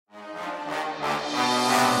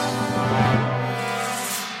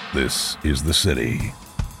This is the city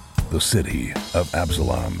of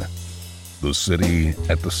Absalom, the city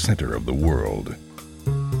at the center of the world.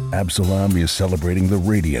 Absalom is celebrating the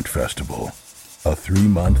Radiant Festival, a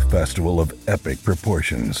 3-month festival of epic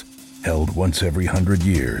proportions held once every 100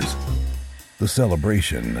 years. The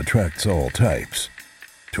celebration attracts all types: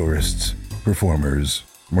 tourists, performers,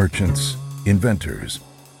 merchants, inventors,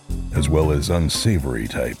 as well as unsavory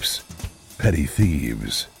types, petty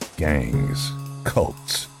thieves, gangs,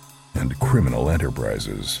 cults, and criminal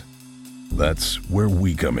enterprises. That's where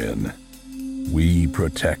we come in. We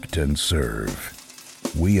protect and serve.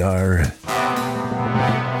 We are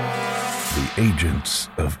the agents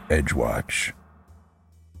of Edgewatch.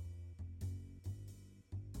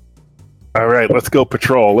 All right, let's go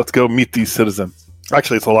patrol. Let's go meet these citizens.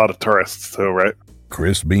 Actually, it's a lot of tourists, too, right?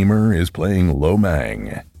 Chris Beamer is playing Lo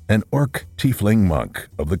Mang, an orc tiefling monk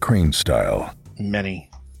of the Crane style. Many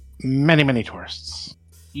tourists.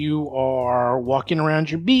 You are walking around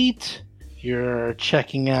your beat. You're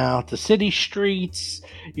checking out the city streets.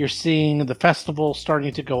 You're seeing the festival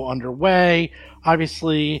starting to go underway.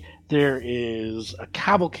 Obviously, there is a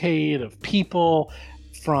cavalcade of people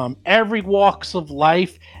from every walks of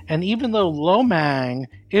life. And even though Lo Mang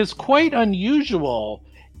is quite unusual,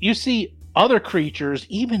 you see other creatures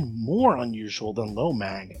even more unusual than Lo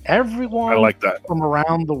Mang. Everyone I like that. from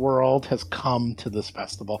around the world has come to this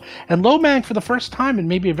festival. And Lo Mang, for the first time in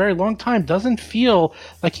maybe a very long time, doesn't feel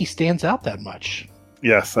like he stands out that much.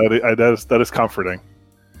 Yes, that is comforting.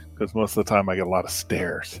 Because most of the time I get a lot of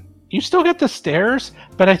stares. You still get the stares,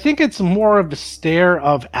 but I think it's more of a stare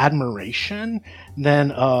of admiration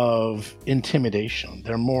than of intimidation.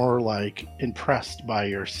 They're more like impressed by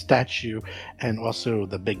your statue and also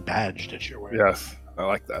the big badge that you're wearing. Yes, I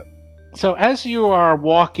like that. So as you are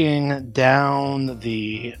walking down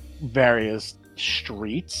the various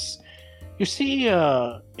streets, you see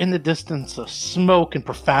in the distance smoke and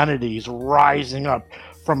profanities rising up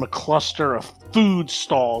from a cluster of food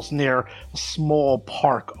stalls near a small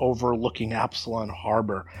park overlooking Absalom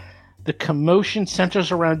Harbor. The commotion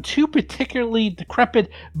centers around 2 particularly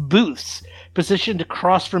decrepit booths positioned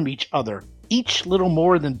across from each other, each little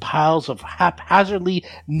more than piles of haphazardly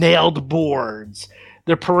nailed boards,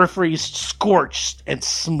 their peripheries scorched and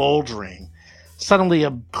smoldering. Suddenly,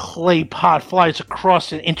 a clay pot flies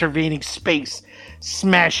across an intervening space,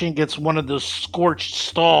 smashing against one of those scorched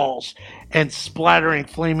stalls and splattering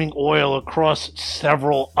flaming oil across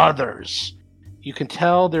several others. You can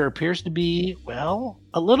tell there appears to be, well,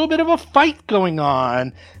 a little bit of a fight going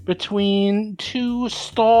on between 2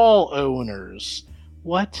 stall owners.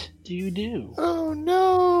 What do you do? Oh,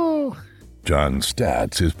 no! John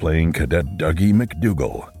Statz is playing Cadet Dougie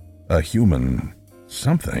McDougal, a human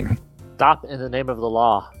something. Stop in the name of the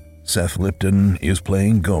law. Seth Lipton is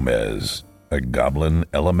playing Gomez, a goblin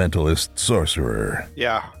elementalist sorcerer.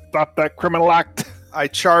 Yeah. Stop that criminal act. I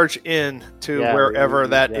charge in to wherever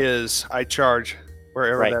that is. I charge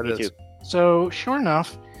wherever Right, that me is. too. So, sure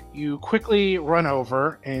enough, you quickly run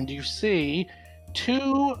over and you see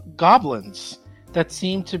 2 goblins that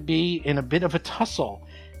seem to be in a bit of a tussle.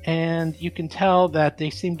 And you can tell that they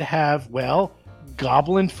seem to have, well,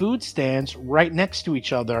 goblin food stands right next to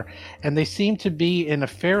each other, and they seem to be in a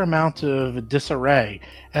fair amount of disarray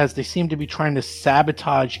as they seem to be trying to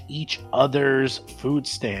sabotage each other's food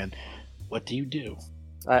stand. What do you do?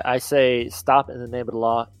 I say stop in the name of the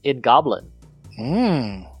law in Goblin.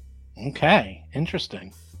 Okay,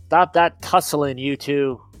 interesting. Stop that tussling, you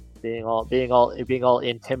two, being all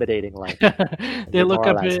intimidating like. They look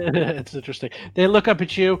up. It's interesting. They look up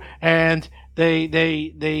at you and they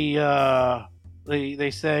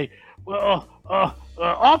say, "Well,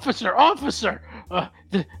 officer,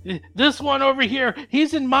 this one over here,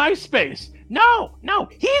 he's in my space. No,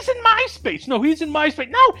 he's in my space. No, he's in my space.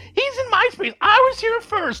 No, he's in my space. I was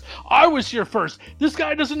here first. This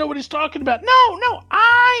guy doesn't know what he's talking about. No,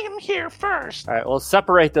 I am here first." All right, we'll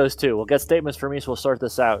separate those 2. We'll get statements from each. We'll sort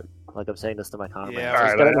this out. Like I'm saying this to my comrades. Yeah, All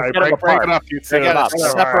Let's right, get I them break apart. it up, you They two. gotta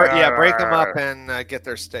separate. Yeah, break them up All and get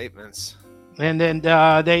their statements. And then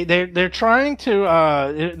they're trying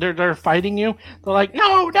to they're fighting you. They're like,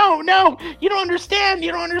 no, you don't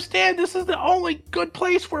understand. This is the only good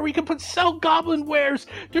place where we can sell goblin wares.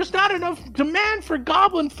 There's not enough demand for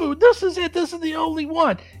goblin food. This is it. This is the only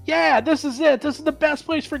one. Yeah, this is it. This is the best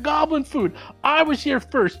place for goblin food. I was here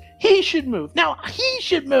first. He should move. Now he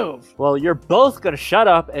should move. Well, you're both gonna shut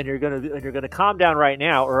up and you're gonna calm down right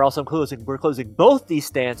now, or else we're closing both these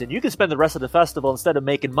stands, and you can spend the rest of the festival instead of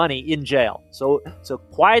making money in jail. So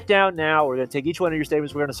quiet down now. We're gonna take each one of your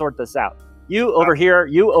statements. We're gonna sort this out. You over here,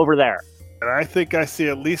 you over there. And I think I see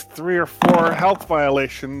at least 3 or 4 health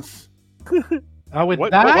violations.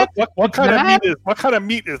 What kind of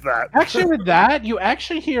meat is that? Actually, with that, you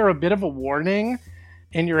actually hear a bit of a warning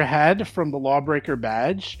in your head from the Lawbreaker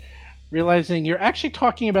badge, realizing you're actually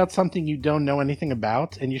talking about something you don't know anything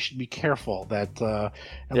about, and you should be careful that.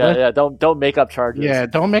 Don't make up charges. Yeah,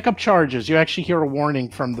 don't make up charges. You actually hear a warning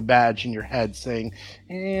from the badge in your head saying,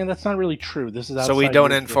 "That's not really true. This is outside." So we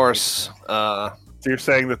don't enforce. So you're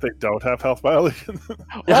saying that they don't have health violations?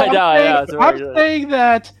 I'm saying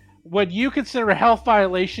that what you consider a health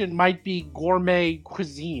violation might be gourmet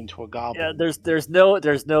cuisine to a goblin. Yeah, there's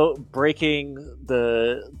no breaking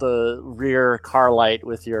the rear car light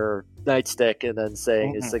with your nightstick and then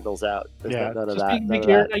saying his signal's out. There's none of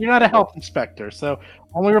that. You're not a health inspector, so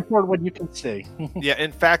only report what you can see. Yeah,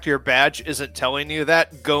 in fact, your badge isn't telling you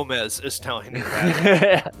that. Gomez is telling you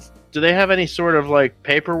that. Do they have any sort of like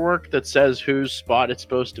paperwork that says whose spot it's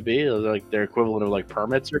supposed to be, like their equivalent of like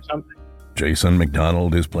permits or something? Jason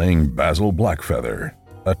McDonald is playing Basil Blackfeather,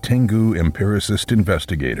 a Tengu empiricist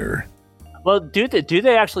investigator. Well, do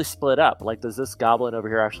they actually split up? Like, does this goblin over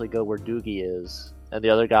here actually go where Doogie is, and the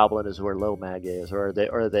other goblin is where Lil Mag is, or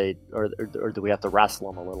do we have to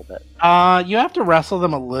wrestle them a little bit? You have to wrestle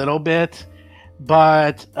them a little bit,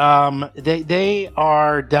 but they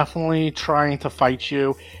are definitely trying to fight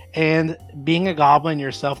you. And being a goblin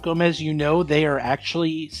yourself, Gomez, you know they are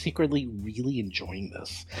actually secretly really enjoying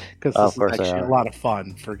this because this is actually a lot of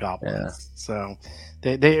fun for goblins. Yeah. So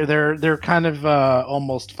they're kind of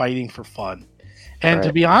almost fighting for fun. And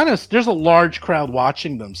to be honest, there's a large crowd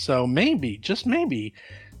watching them. So maybe, just maybe,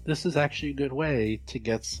 this is actually a good way to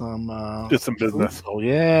get some business. Oh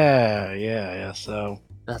yeah. So.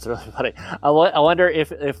 That's really funny. I wonder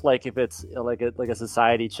if it's like a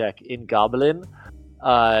society check in Goblin.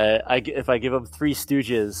 If I give them Three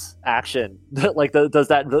Stooges action, does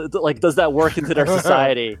that work into their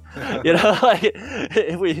society?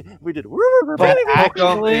 If we did. But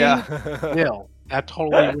actually, will. That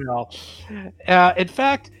totally will. In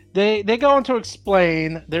fact, they go on to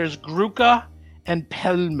explain. There's Gruka and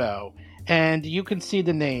Pelmo, and you can see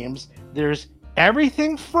the names. There's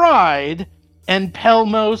Everything Fried and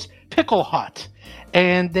Pelmo's Pickle Hut,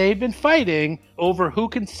 and they've been fighting over who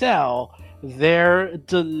can sell their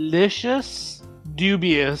delicious,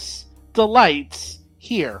 dubious delights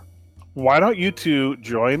here. Why don't you two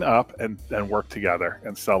join up and work together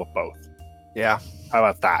and sell both? Yeah. How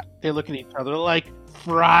about that? They look at each other like,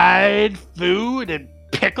 fried food and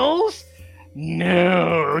pickles?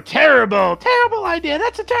 No, terrible idea.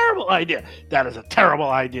 That's a terrible idea. That is a terrible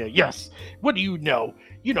idea. Yes. What do you know?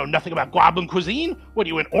 You know nothing about goblin cuisine. What are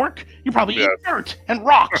you, an orc? You probably eat dirt and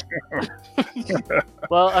rocks.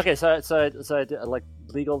 Well, okay, so I did like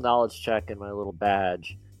legal knowledge check in my little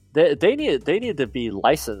badge. They need to be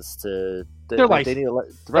licensed to. They're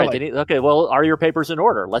licensed. Okay, well, are your papers in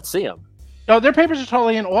order? Let's see them. No, their papers are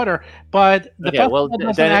totally in order, but the festival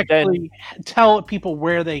doesn't actually tell people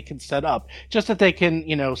where they can set up. Just that they can,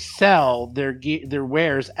 sell their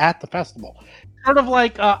wares at the festival. Sort of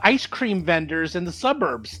like ice cream vendors in the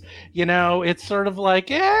suburbs. It's sort of like,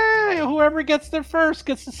 whoever gets there first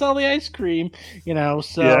gets to sell the ice cream.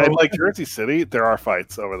 So yeah, in like Jersey City, there are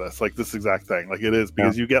fights over this, like this exact thing. Like it is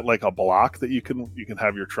because you get like a block that you can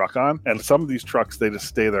have your truck on, and some of these trucks they just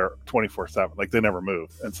stay there 24/7, like they never move,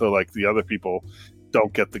 and so like the other people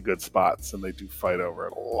don't get the good spots, and they do fight over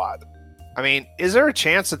it a lot. I mean, is there a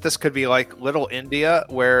chance that this could be like Little India,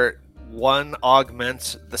 where one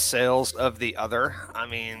augments the sales of the other? I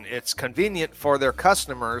mean, it's convenient for their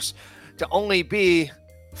customers to only be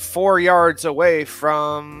 4 yards away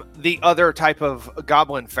from the other type of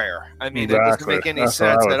goblin fair. I mean, It doesn't make any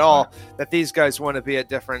sense at all that these guys want to be at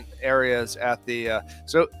different areas at the...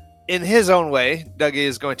 So, in his own way, Dougie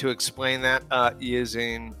is going to explain that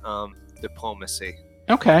using diplomacy.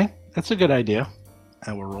 Okay, that's a good idea.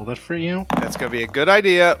 I will roll that for you. That's going to be a good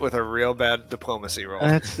idea with a real bad diplomacy roll.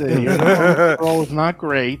 Let's see. Your diplomacy roll is not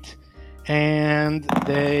great. And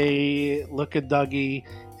they look at Dougie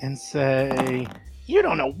and say, you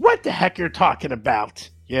don't know what the heck you're talking about.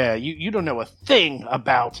 Yeah, you don't know a thing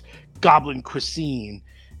about goblin cuisine.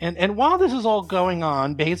 And while this is all going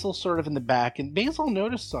on, Basil's sort of in the back, and Basil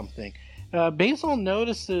noticed something. Basil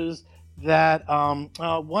notices that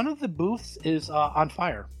one of the booths is on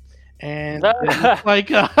fire. And like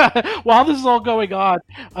while this is all going on,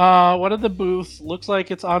 one of the booths looks like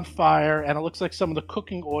it's on fire, and it looks like some of the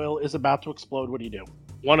cooking oil is about to explode. What do you do?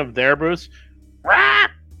 One of their booths?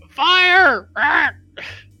 Fire!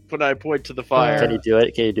 When I point to the fire. Can you do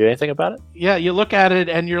it? Can you do anything about it? Yeah, you look at it,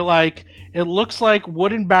 and you're like, it looks like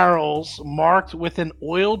wooden barrels marked with an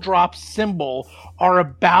oil drop symbol are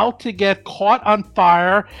about to get caught on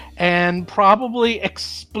fire and probably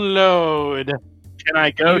explode. Can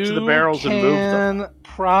I go to the barrels and move them?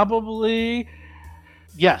 Probably.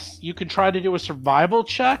 Yes, you can try to do a survival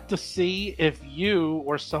check to see if you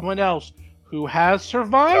or someone else who has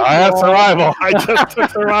survival. I have survival. I just took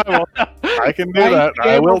survival. I can do that.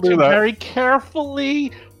 I will do that. Very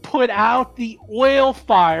carefully put out the oil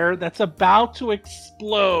fire that's about to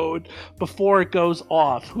explode before it goes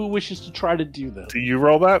off. Who wishes to try to do this? Do you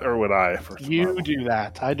roll that, or would I? For You survival? do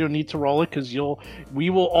that. I don't need to roll it because we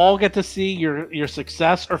will all get to see your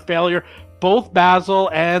success or failure. Both Basil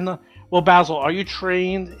and Basil, are you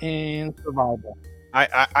trained in survival?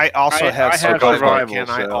 I also have I survival. Can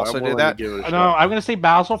I so also I'm do willing that? to give it a No, shot. I'm going to say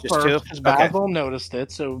Basil Just first two? because Okay. Basil noticed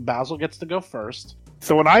it, so Basil gets to go first.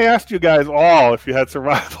 So when I asked you guys all if you had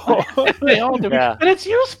survival, They all do, Yeah. and it's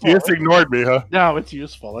useful. you just ignored me, huh? No, it's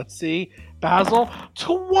useful. Let's see, Basil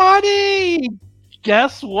 20.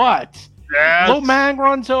 Guess what? Yes. Lomang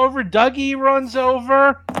runs over. Dougie runs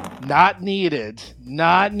over. Not needed.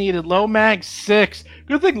 Not needed. Lomang 6.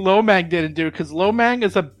 Good thing Lomang didn't do it because Lomang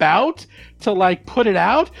is about to put it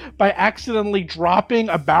out by accidentally dropping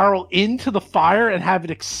a barrel into the fire and have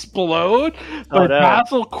it explode. But no.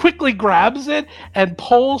 Basil quickly grabs it and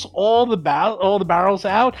pulls all the barrels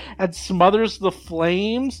out and smothers the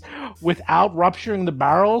flames without rupturing the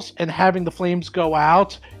barrels and having the flames go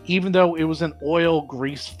out, even though it was an oil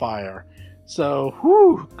grease fire.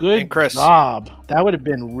 So, good And Chris. job. That would have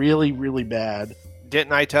been really, really bad.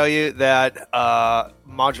 Didn't I tell you that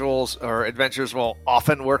modules or adventures will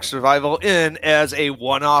often work survival in as a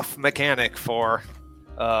one-off mechanic for?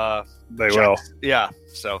 They will. Yeah.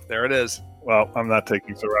 So there it is. Well, I'm not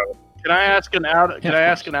taking survival. Can I ask an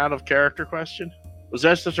out of character question? Was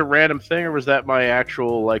that just a random thing, or was that my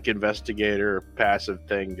actual investigator passive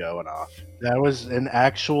thing going off? That was an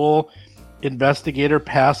actual investigator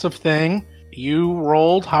passive thing. You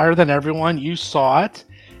rolled higher than everyone. You saw it.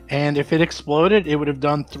 And if it exploded, it would have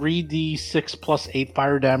done 3d6 plus 8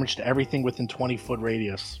 fire damage to everything within 20-foot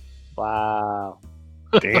radius. Wow.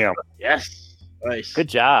 Damn. Yes. Nice. Good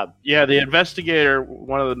job. Yeah, the investigator.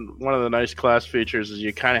 One of the nice class features is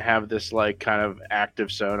you kind of have this kind of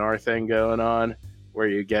active sonar thing going on, where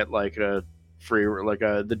you get a free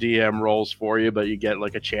the DM rolls for you, but you get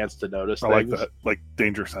a chance to notice I like things. that. Like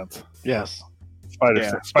danger sense. Yes. Spider Yeah,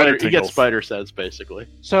 sense. spider, you get tingles. spider sense basically.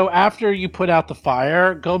 So after you put out the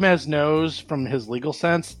fire, Gomez knows from his legal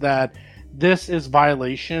sense that this is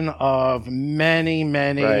violation of many,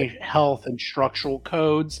 many Right. health and structural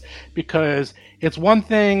codes, because it's one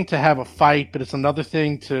thing to have a fight, but it's another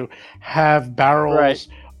thing to have barrels Right.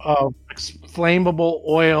 of flammable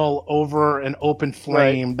oil over an open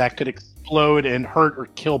flame that could explode and hurt or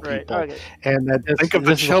kill people. Right. Okay. And that this, Think of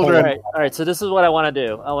the this is a children. All right. All right. So this is what I want to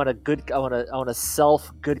do. I want to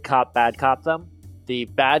self good cop, bad cop them. The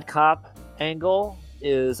bad cop angle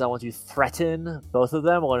is I want to threaten both of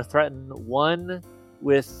them. I want to threaten one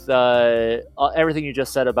with everything you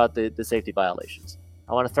just said about the safety violations.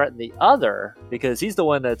 I want to threaten the other because he's the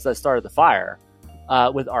one that started the fire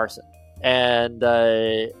with arson. And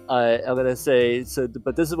I'm gonna say so,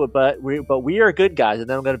 but this is what, but we are good guys, and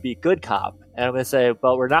then I'm gonna be good cop, and I'm gonna say,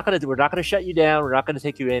 but we're not gonna shut you down, we're not gonna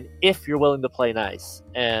take you in if you're willing to play nice,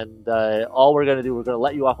 and all we're gonna do, we're gonna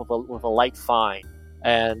let you off with a light fine,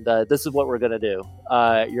 and this is what we're gonna do.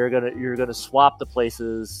 You're gonna swap the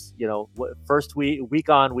places, first week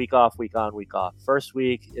on, week off, week on, week off. First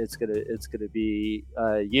week it's gonna be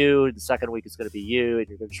you, the second week it's gonna be you, and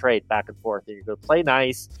you're gonna trade back and forth, and you're gonna play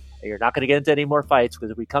nice. And you're not going to get into any more fights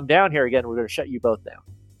because if we come down here again, we're going to shut you both down.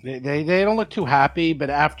 They don't look too happy,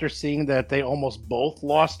 but after seeing that they almost both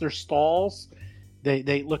lost their stalls,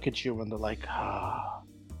 they look at you and they're like,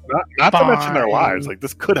 Not to mention their Fine. lives. Like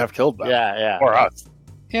this could have killed them. Yeah. Or us.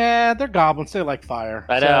 yeah, they're goblins. They like fire.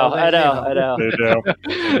 I know. They do.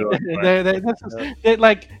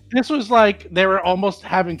 This was like they were almost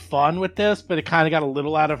having fun with this, but it kind of got a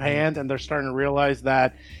little out of hand, and they're starting to realize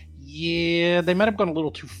that, yeah, they might have gone a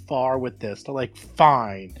little too far with this. They're like,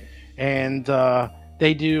 fine. And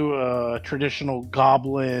they do a traditional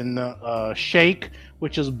goblin shake,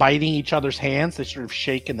 which is biting each other's hands. They sort of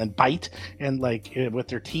shake and then bite, and with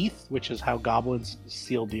their teeth, which is how goblins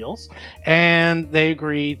seal deals. And they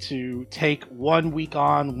agree to take 1 week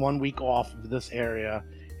on, 1 week off of this area,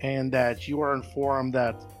 and that you are informed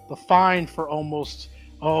that the fine for almost,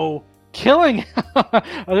 killing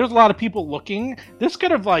there's a lot of people looking. This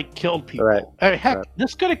could have killed people. Right. Heck,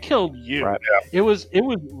 this could have killed you. Right. It was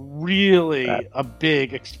really Right. a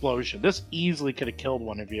big explosion. This easily could have killed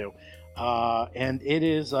one of you. And it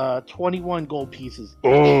is 21 gold pieces.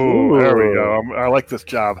 Oh, there we go. I like this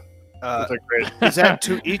job. Uh, That's great. is that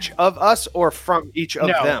to each of us or from each of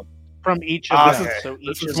No. them? from each of them. Okay. So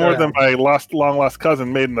This each is of more them. than my long lost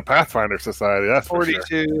cousin made in the Pathfinder Society. That's for sure.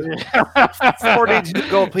 42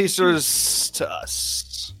 gold pieces to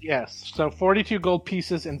us. Yes. So 42 gold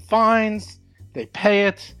pieces in fines. They pay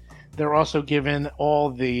it. They're also given all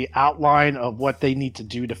the outline of what they need to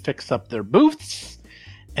do to fix up their booths.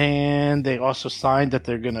 And they also signed that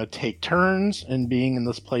they're going to take turns in being in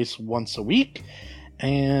this place once a week.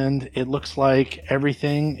 And it looks like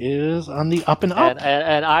everything is on the up and up.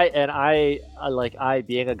 And I like I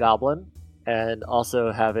being a goblin and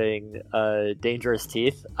also having dangerous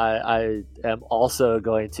teeth. I am also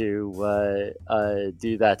going to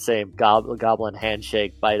do that same goblin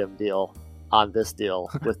handshake bite 'em deal on this deal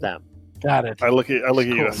with them. Got it. I look at That's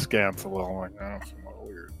you cool. askance a little. I'm like, oh, it's a little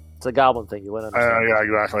weird. It's a goblin thing. You wouldn't understand. Yeah,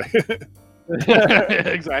 exactly.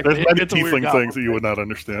 Exactly. There's many It's a weird tiefling goblin things that you would not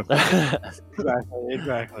understand.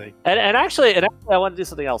 Exactly. and actually, I want to do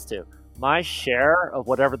something else too. My share of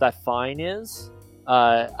whatever that fine is,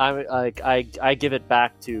 I give it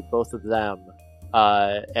back to both of them,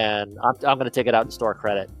 and I'm going to take it out in store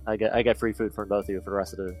credit. I get free food from both of you for the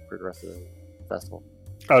rest of the festival.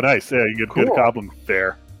 Oh, nice. Yeah, you get good Cool. goblin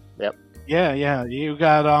fare. Yeah. You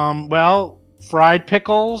got fried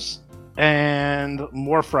pickles and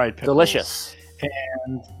more fried pickles. Delicious.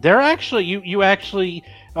 And they're actually you actually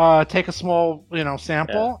take a small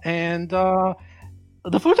sample and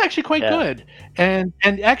the food's actually quite good. And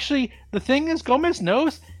actually the thing is, Gomez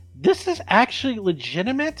knows this is actually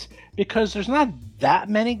legitimate because there's not that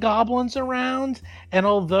many goblins around, and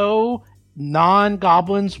although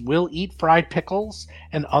non-goblins will eat fried pickles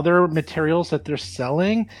and other materials that they're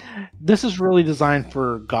selling, this is really designed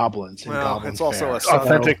for goblins and Well, goblin it's also fare. a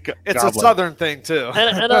southern, Authentic it's goblin. a southern thing too.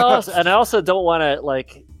 and I also don't want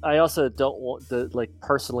to I also don't want to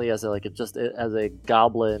personally as a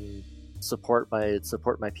goblin support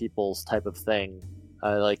my people's type of thing.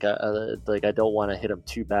 I don't want to hit them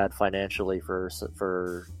too bad financially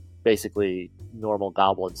for basically normal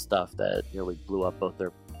goblin stuff that nearly blew up both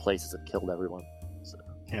their places and killed everyone.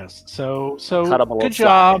 Yes. So Cut 'em a little good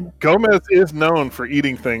job. Gomez is known for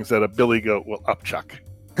eating things that a billy goat will upchuck.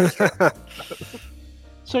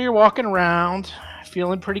 So you're walking around,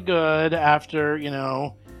 feeling pretty good after,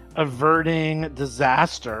 averting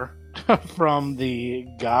disaster from the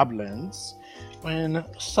goblins, when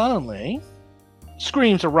suddenly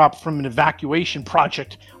screams erupt from an evacuation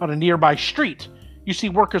project on a nearby street. You see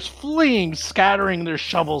workers fleeing, scattering their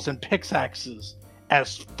shovels and pickaxes,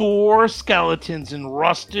 as 4 skeletons in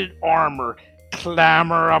rusted armor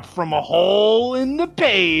clamber up from a hole in the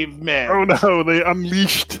pavement. Oh no, they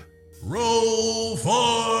unleashed. Roll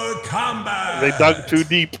for combat. They dug too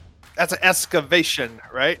deep. That's an excavation,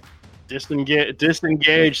 right?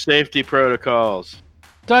 Disengage safety protocols.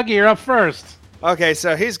 Dougie, you're up first. Okay,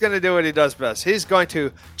 so he's going to do what he does best. He's going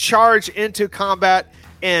to charge into combat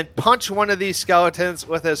and punch one of these skeletons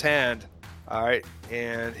with his hand. All right,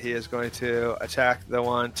 and he is going to attack the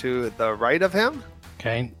one to the right of him.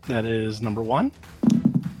 Okay, that is number 1.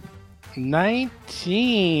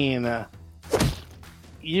 19.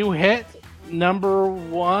 You hit number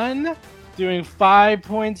 1, doing 5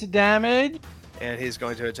 points of damage. And he's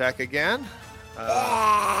going to attack again. Explodes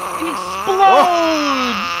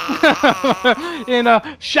in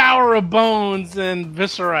a shower of bones and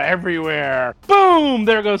viscera everywhere. Boom!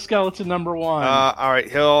 There goes skeleton number 1. All right,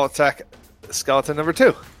 he'll attack skeleton number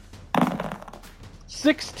 2.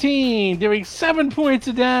 16, doing 7 points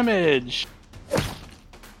of damage.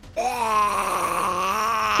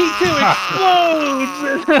 He too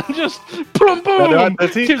explodes and just boom, boom.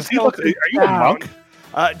 Does he look, are you a monk?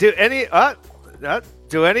 Do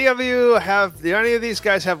any of these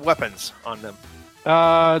guys have weapons on them?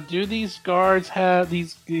 Do these guards have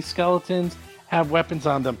these skeletons have weapons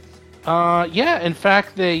on them? Yeah, in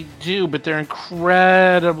fact they do, but they're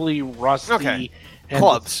incredibly rusty. Okay. And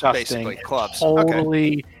Clubs, disgusting. basically. Clubs.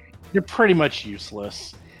 Totally, they're pretty much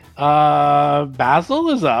useless. Basil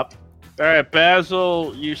is up. All right,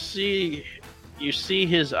 Basil, you see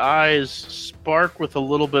his eyes spark with a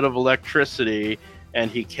little bit of electricity, and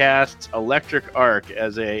he casts Electric Arc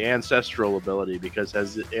as a ancestral ability because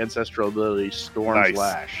has the ancestral ability Storm's Nice.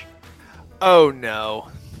 Lash. Oh no.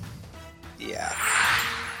 Yeah.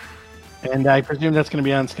 And I presume that's going to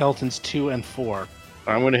be on skeletons 2 and 4.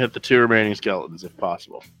 I'm going to hit the 2 remaining skeletons if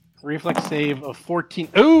possible. Reflex save of 14.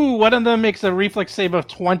 Ooh, one of them makes a reflex save of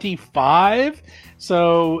 25.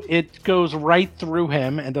 So it goes right through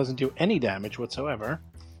him and doesn't do any damage whatsoever.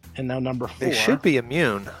 And now number 4. They should be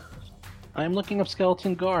immune. I'm looking up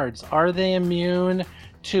skeleton guards. Are they immune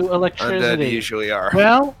to Undead electricity? usually are.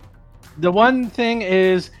 Well, the one thing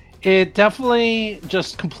is it definitely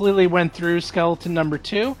just completely went through skeleton number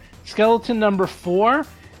 2. Skeleton number 4,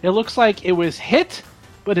 it looks like it was hit,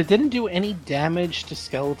 but it didn't do any damage to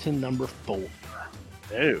skeleton number 4.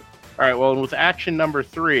 No. All right. Well, with action number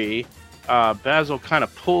 3, Basil kind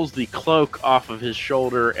of pulls the cloak off of his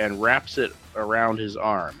shoulder and wraps it around his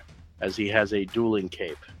arm, as he has a dueling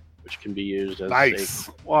cape, which can be used as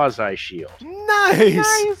a quasi shield.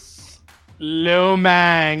 Nice.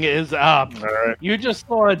 Lomang is up. All right. You just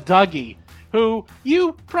saw a Dougie, who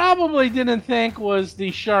you probably didn't think was the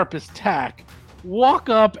sharpest tack, walk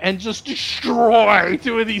up and just destroy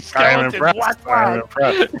 2 of these I'm skeletons.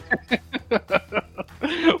 impressed.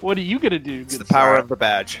 What are you going to do? It's the power of the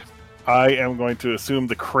badge. I am going to assume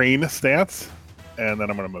the crane stance, and then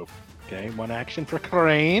I'm going to move. Okay, 1 action for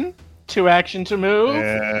Crane, 2 action to move.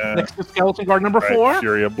 And Next to Skeleton Guard number right, 4.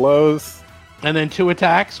 Fury of Blows. And then 2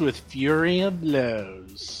 attacks with Fury of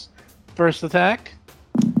Blows. First attack.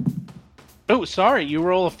 Oh, sorry, you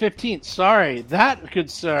roll a 15. Sorry, that,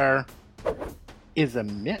 good sir, is a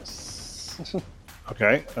miss.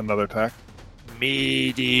 Okay, another attack.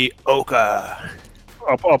 Mediocre.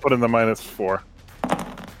 I'll put in the -4.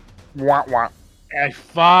 A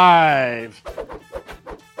 5.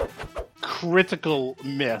 Critical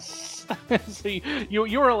miss. So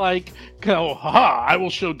you were like, go, ha, I will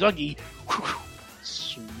show Dougie.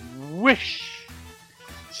 Swish.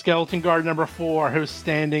 Skeleton Guard number 4, who's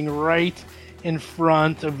standing right in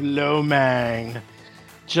front of Lomang,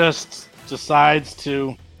 just decides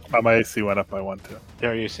to... My AC went up by 1 too.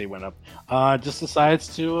 There you see, went up. Just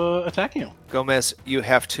decides to attack you. Gomez, you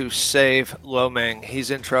have to save Lomang.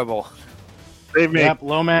 He's in trouble. Save me. Yep,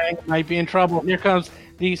 Lomang might be in trouble. Here comes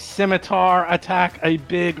the scimitar attack. A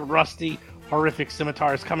big, rusty, horrific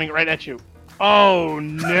scimitar is coming right at you. Oh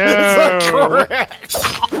no! Correct.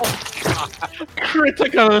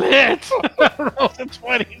 Critical hit! Roll a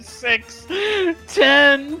 26.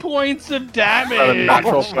 10 points of damage. Is that a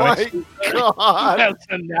natural Oh my 20? god. That's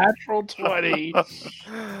a natural 20.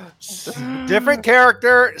 Different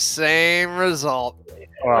character, same result.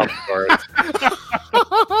 Oh, sorry.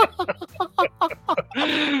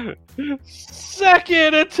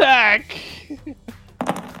 Second attack.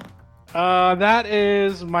 That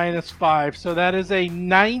is -5, so that is a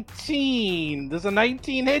 19. Does a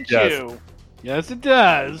 19 hit Yes. you? Yes, it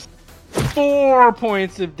does. 4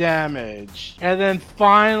 points of damage. And then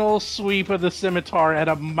final sweep of the scimitar at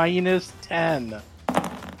a -10.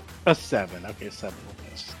 A 7. Okay, 7 will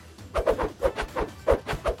miss.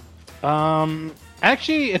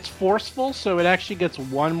 Actually, it's forceful, so it actually gets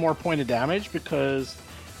 1 more point of damage, because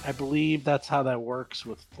I believe that's how that works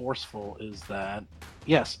with forceful, is that,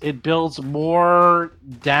 yes, it builds more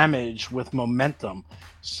damage with momentum.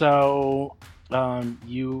 So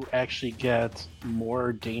you actually get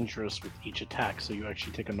more dangerous with each attack, so you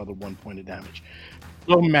actually take another 1 point of damage.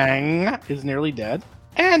 Lomang is nearly dead.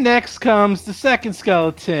 And next comes the second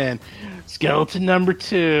skeleton. Skeleton number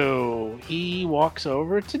 2. He walks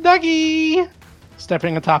over to Dougie,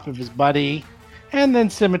 stepping on top of his buddy, and then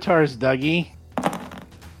scimitars Dougie.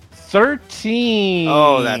 13.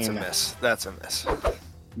 Oh, that's a miss. That's a miss.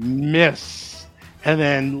 Miss. And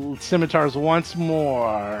then scimitars once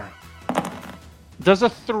more. Does a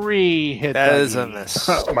 3 hit That Dougie? is a miss.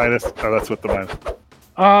 Minus. Oh, that's with the minus.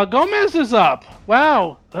 Gomez is up.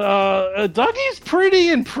 Wow. Dougie's pretty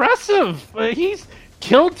impressive. He's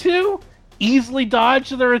killed 2, easily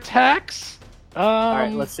dodged their attacks. All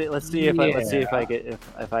right, let's see if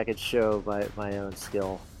I could show my own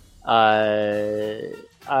skill.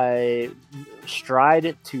 I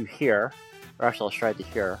stride to here, or actually I'll stride to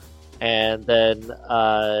here, and then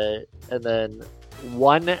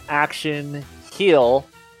 1 action heal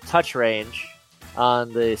touch range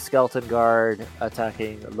on the skeleton guard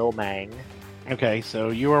attacking Lomang. Okay, so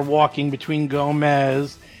you are walking between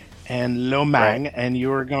Gomez and Lomang, Right. and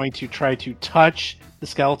you are going to try to touch the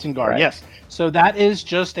skeleton guard. Right. Yes. So that is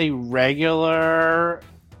just a regular.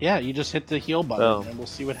 Yeah, you just hit the heal button, Boom. and we'll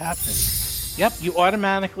see what happens. Yep, you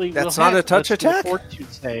automatically. That's will not hit. a touch Let's do attack?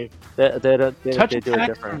 Fortitude save. They do it Touch attacks are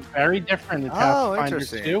different. very different in Oh, Pathfinder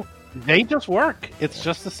interesting. 2. They just work. It's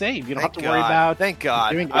just a save. You don't Thank have to worry God. about. Thank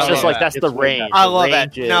God. doing I It's just love like that. that's the It's way range. better. I love the that.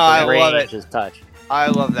 range is, No, I the love range it. is touch. I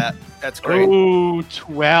love that. That's great. Ooh,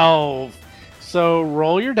 12. So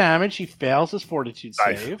roll your damage. He fails his fortitude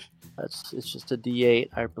Nice. save. It's just a D8,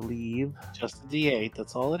 I believe. Just a D8.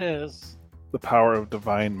 That's all it is. The power of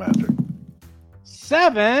divine magic.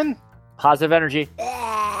 7. Positive energy.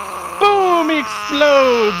 Boom! He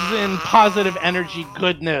explodes in positive energy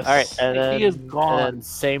goodness. All right, and then he is gone. And then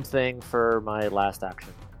same thing for my last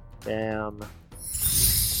action. Bam.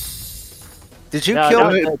 Did you No, kill no,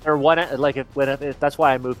 me? they're one. Like if that's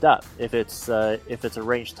why I moved up. If it's a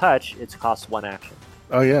ranged touch, it costs 1 action.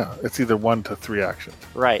 Oh yeah, it's either 1 to 3 actions.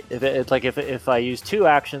 Right. If I use 2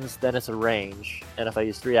 actions, then it's a range, and if I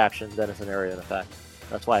use 3 actions, then it's an area of effect.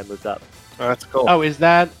 That's why I moved up. Oh, that's cool. Oh, is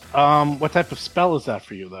that what type of spell is that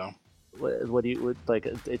for you though? What do you like?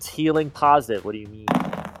 It's healing positive. What do you mean?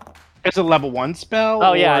 Is it a level 1 spell?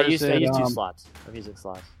 Oh yeah, or I is used it, 2 slots. I'm using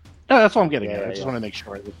slots. No, that's what I'm getting Yeah, at. I yeah, just yeah. want to make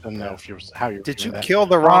sure. I didn't know if how you're. Did doing you that. kill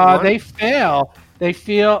the wrong one? They fail. They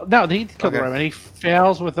feel no. They killed the Okay. wrong one. He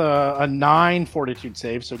fails with a 9 fortitude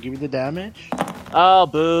save. So give me the damage. Oh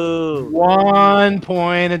boo! 1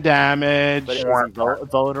 point of damage. But is he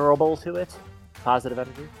vulnerable to it? Positive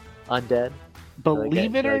energy? Undead?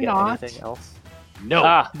 Believe it Do I or get not, anything else? no,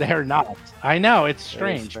 Ah. they're not. I know it's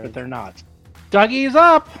Very strange, strange. but they're not. Dougie's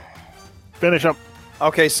up. Finish up.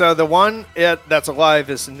 Okay, so the one that's alive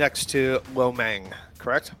is next to Lo Mang,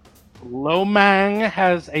 correct? Lo Mang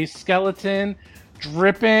has a skeleton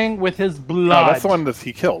dripping with his No, blood. that's the one that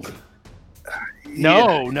he killed.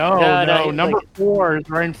 No. No, Number like- 4 is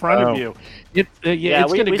right in front Oh. of you. It's Yeah,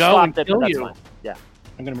 going to we go and swapped it, but kill that's you. fine. Yeah.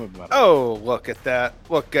 I'm going to move the button. Oh, look at that.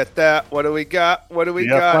 Look at that. What do we got? What do we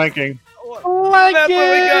Yeah, got? flanking. That's what we got.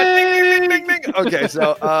 Ding, ding, ding, ding, ding. Okay,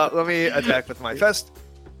 so let me attack with my fist.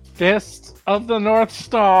 Fist of the North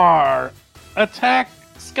Star. Attack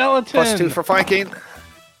skeleton. +2 for flanking.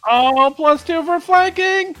 Oh, +2 for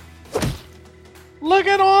flanking. Look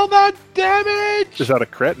at all that damage. Is that a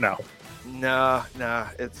crit? No. No,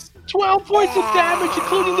 it's 12 points of damage,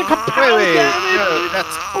 including the compound wait. damage. No,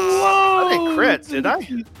 that's Whoa! I didn't crit, did I?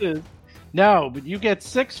 Jesus. No, but you get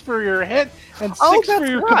 6 for your hit and 6 Oh, for that's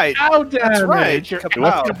your right. compound damage. That's right. Your Kapow.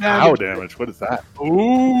 What's extra kapow damage? What is that?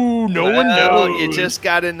 Ooh, no one Well, knows. You just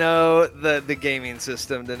got to know the gaming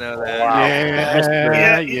system to know that.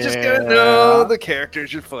 Yeah, You just got to know the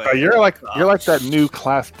characters you're playing. Oh, you're like that new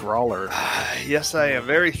class brawler. Yes, I am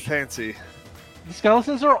very fancy. The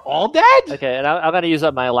skeletons are all dead. Okay, and I'm going to use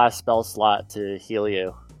up my last spell slot to heal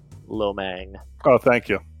you, Lo Mang. Oh, thank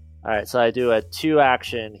you. All right, so I do a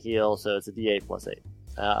 2-action heal, so it's a D8 plus 8.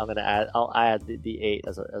 I'm going to add. I'll add the D8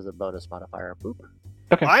 as a bonus modifier. Boop.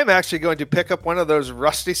 Okay. I'm actually going to pick up one of those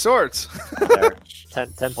rusty swords. There.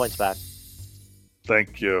 10 points back,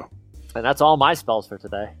 Thank you. and that's all my spells for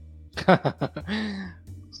today.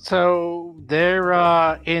 So they're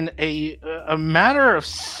in a matter of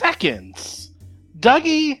seconds.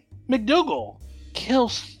 Dougie McDougal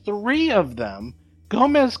kills 3 of them.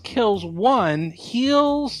 Gomez kills 1,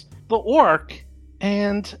 heals the orc,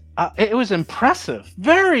 and it was impressive.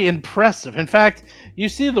 Very impressive. In fact, you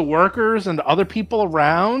see the workers and the other people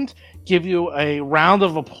around give you a round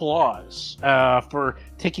of applause for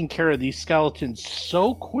taking care of these skeletons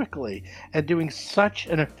so quickly and doing such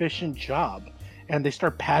an efficient job. And they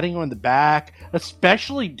start patting you on the back,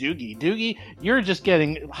 especially Doogie. Doogie, you're just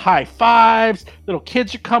getting high fives. Little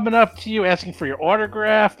kids are coming up to you asking for your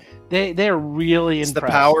autograph. They're really It's the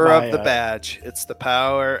impressed. power by, of the badge. It's the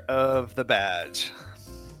power of the badge.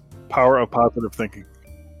 Power of positive thinking.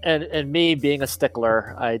 And me being a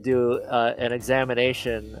stickler, I do an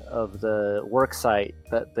examination of the work site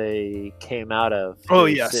that they came out of. Oh,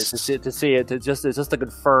 to- yes. to see it, just to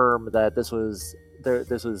confirm that this was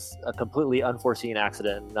a completely unforeseen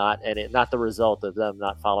accident, not the result of them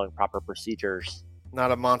not following proper procedures. Not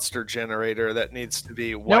a monster generator that needs to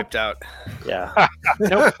be wiped out. Yeah.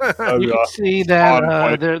 Nope. Oh, You God. can see that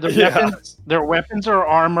On point. their weapons or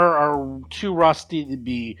armor are too rusty to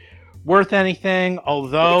be worth anything. They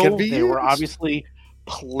Although can be they were used. obviously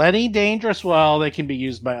plenty dangerous. Well, they can be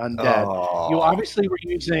used by undead. Oh. You obviously were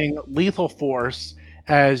using lethal force,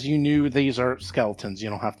 as you knew these are skeletons. You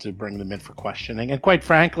don't have to bring them in for questioning. And quite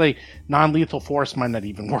frankly, non-lethal force might not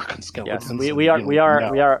even work on Yes. skeletons. We are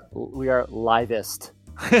livist.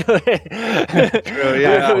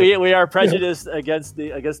 yeah. we are prejudiced against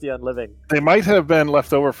the unliving. They might have been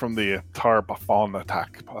left over from the Tar Bafon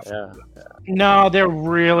attack, possibly. Yeah. No, they're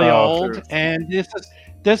really Oh, old, sure. and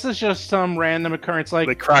this is just some random occurrence. Like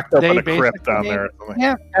They cracked open they a crypt basically down there. Or something.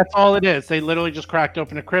 yeah, that's all it is. They literally just cracked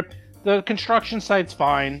open a crypt. The construction site's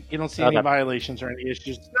fine. You don't see any Okay. violations or any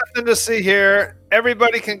issues. Nothing to see here.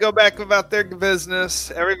 Everybody can go back about their business.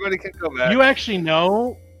 Everybody can go back. You actually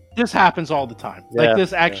know this happens all the time. Yeah, Like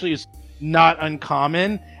this actually is not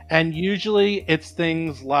uncommon, and usually it's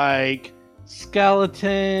things like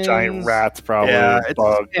skeletons, Giant rats, probably. Yeah, it's-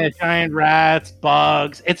 bugs. yeah, giant rats,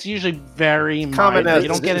 bugs. It's usually very Common minor. as- You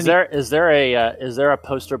don't get is any. there a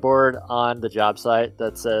poster board on the job site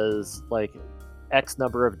that says like X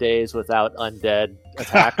number of days without undead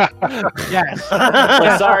attack. Yes.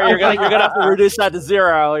 Like, sorry, you're gonna have to reduce that to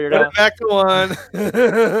 0. You're Put gonna it back to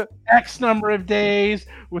 1. X number of days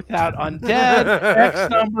without undead. X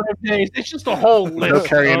number of days. It's just a whole list. No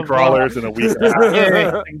carrion of, crawlers in a week.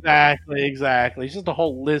 Yeah, exactly. It's just a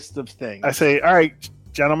whole list of things. I say, all right,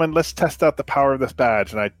 gentlemen, let's test out the power of this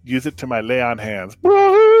badge, and I use it to my lay on hands.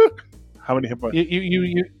 How many hit points?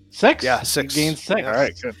 You 6? Yeah, 6. You gain 6. All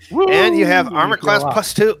right, good. And you have Woo! armor You class go up.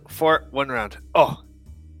 +2 for 1 round. Oh,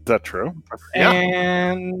 Is that true? Yeah.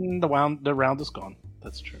 And the round is gone.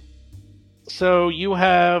 That's true. So you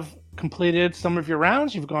have completed some of your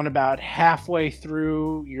rounds. You've gone about halfway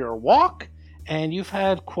through your walk, and you've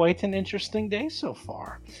had quite an interesting day so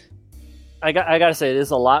far. I gotta say, it is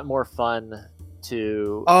a lot more fun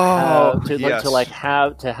to yes.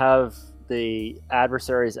 to have the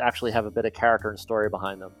adversaries actually have a bit of character and story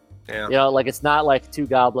behind them. Yeah. You know, like it's not like 2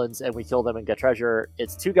 goblins and we kill them and get treasure.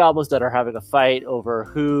 It's 2 goblins that are having a fight over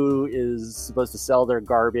who is supposed to sell their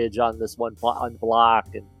garbage on this one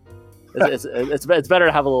block, and it's better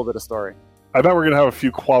to have a little bit of story. I bet we're going to have a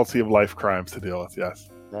few quality of life crimes to deal with, yes.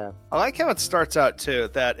 Yeah. I like how it starts out too,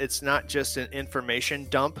 that it's not just an information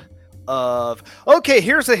dump of, okay,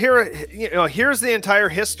 here's the entire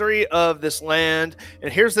history of this land,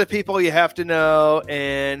 and here's the people you have to know,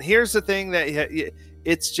 and here's the thing that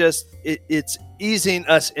it's just it's easing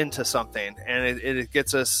us into something, and it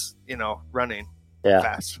gets us running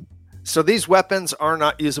fast. So these weapons are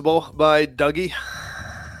not usable by Dougie.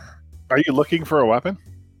 Are you looking for a weapon?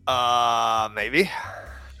 Maybe.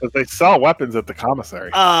 Because they sell weapons at the commissary.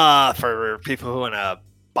 For people who want to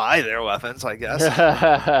buy their weapons, I guess.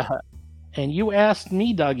 And you asked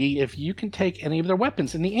me, Dougie, if you can take any of their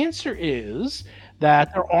weapons. And the answer is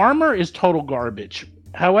that their armor is total garbage.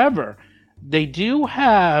 However, they do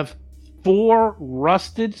have 4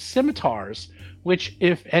 rusted scimitars, which,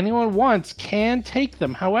 if anyone wants, can take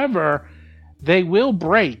them. However, they will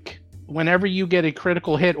break whenever you get a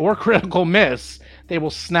critical hit or critical miss. They will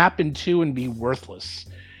snap in 2 and be worthless.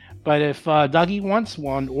 But if Dougie wants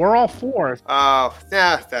one, or all 4... Oh,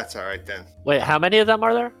 yeah, that's all right then. Wait, how many of them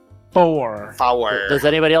are there? 4. Power. Does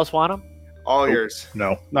anybody else want them? All yours.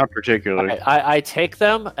 No. Not particularly. Okay, I take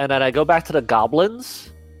them and then I go back to the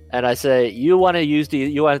goblins and I say, you want to use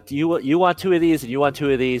these? You want 2 of these and you want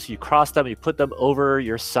 2 of these. You cross them, you put them over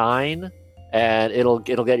your sign, and it'll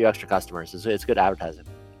get you extra customers. It's good advertising.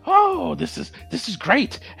 Oh, this is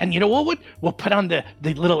great. And you know what? We'll put on the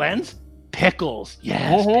little ends? Pickles.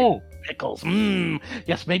 Yes. Pickles.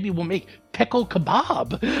 Yes, maybe we'll make pickle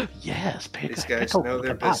kebab. Yes, These guys pickle know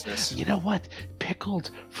their kebab. business. You know what?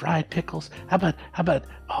 Pickled, fried pickles. How about,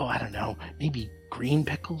 oh, I don't know, maybe green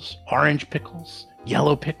pickles, orange pickles,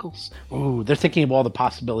 yellow pickles. Ooh, they're thinking of all the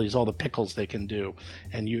possibilities, all the pickles they can do.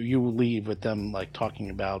 And you leave with them like talking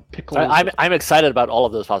about pickles. I'm excited about all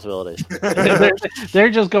of those possibilities. They're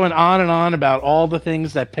just going on and on about all the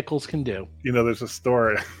things that pickles can do. There's a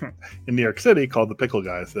store in New York City called the Pickle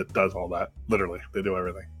Guys that does all that. Literally, they do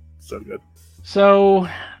everything. So good. So,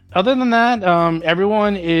 other than that,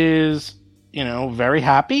 everyone is, very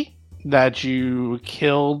happy that you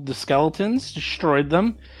killed the skeletons, destroyed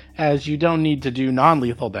them, as you don't need to do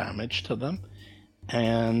non-lethal damage to them.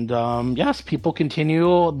 And, yes, people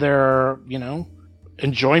continue their,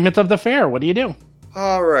 enjoyment of the fair. What do you do?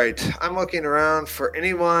 All right. I'm looking around for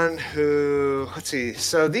anyone who... Let's see.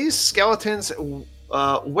 So these skeletons,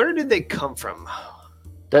 where did they come from?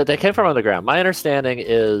 They came from underground. My understanding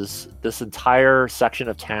is this entire section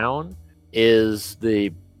of town is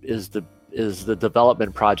the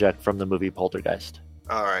development project from the movie Poltergeist.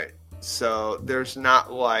 All right. So there's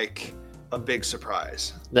not like a big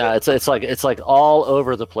surprise. No, it's like all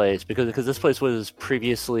over the place because this place was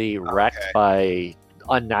previously wrecked by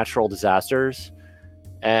unnatural disasters.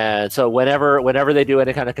 And so whenever they do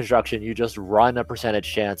any kind of construction, you just run a percentage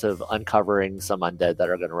chance of uncovering some undead that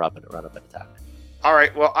are going to run up and attack. All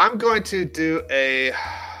right. Well, I'm going to do a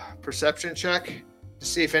perception check to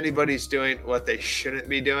see if anybody's doing what they shouldn't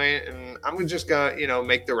be doing, and I'm just gonna,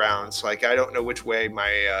 make the rounds. Like, I don't know which way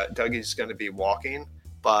my Dougie's going to be walking,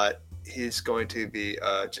 but he's going to be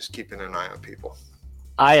just keeping an eye on people.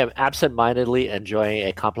 I am absent-mindedly enjoying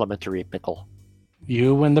a complimentary pickle.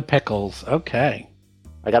 You and the pickles. Okay.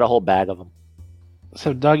 I got a whole bag of them.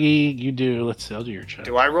 So, Dougie, you do. Let's see. I'll do your check.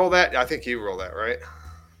 Do I roll that? I think you roll that, right?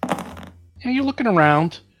 Yeah, you're looking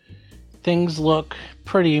around. Things look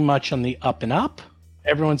pretty much on the up and up.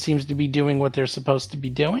 Everyone seems to be doing what they're supposed to be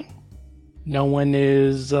doing. No one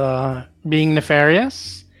is being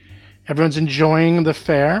nefarious. Everyone's enjoying the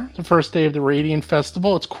fair, the first day of the Radiant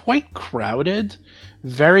Festival. It's quite crowded,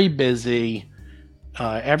 very busy.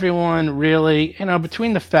 Everyone really,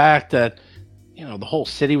 between the fact that, the whole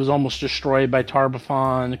city was almost destroyed by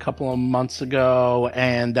Tarbathon a couple of months ago,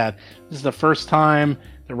 and that this is the first time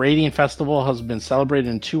the Radiant Festival has been celebrated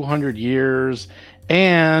in 200 years,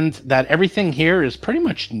 and that everything here is pretty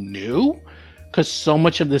much new, because so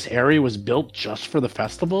much of this area was built just for the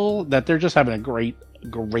festival, that they're just having a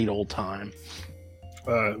great old time.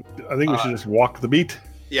 I think we should just walk the beat.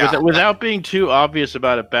 Yeah. Without being too obvious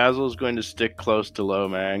about it, Basil is going to stick close to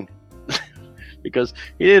Lomang. Because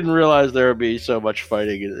he didn't realize there would be so much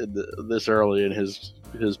fighting this early in his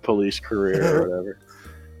police career or whatever.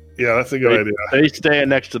 Yeah, that's a good idea. He's staying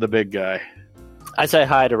next to the big guy. I say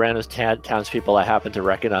hi to random townspeople I happen to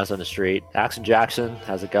recognize on the street. Axon Jackson,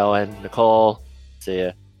 how's it going? Nicole, see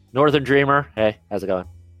ya. Northern Dreamer, hey, how's it going?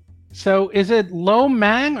 So is it Lo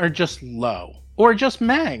Mang or just Lo? Or just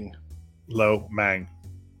Mang? Lo Mang.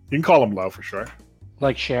 You can call him Lo for sure.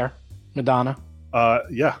 Like Cher, Madonna?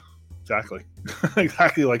 Yeah, exactly.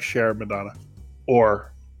 Exactly like Cher, Madonna.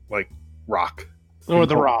 Or like Rock. Or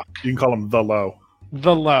The Rock. You can call him The Lo.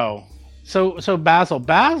 The Lo. So Basil.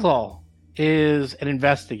 Basil is an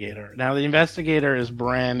investigator. Now, the investigator is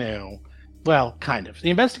brand new. Well, kind of.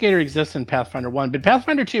 The investigator exists in Pathfinder 1, but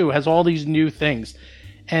Pathfinder 2 has all these new things.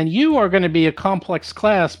 And you are going to be a complex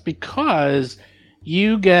class because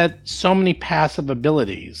you get so many passive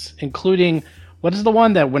abilities, including... What is the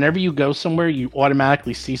one that whenever you go somewhere, you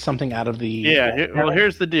automatically see something out of the... Yeah, well,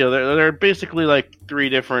 here's the deal. There are basically like 3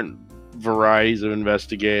 different varieties of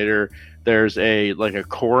investigator. There's a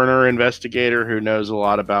coroner investigator who knows a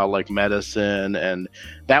lot about like medicine, and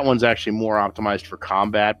that one's actually more optimized for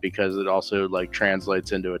combat because it also like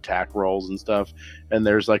translates into attack rolls and stuff. And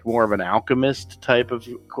there's like more of an alchemist type of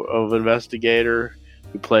investigator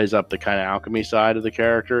who plays up the kind of alchemy side of the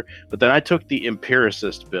character. But then I took the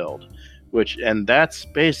empiricist build, and that's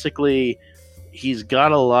basically, he's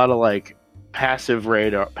got a lot of like passive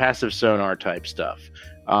sonar type stuff.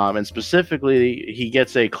 And specifically, he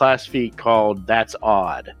gets a class feat called That's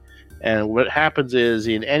Odd. And what happens is,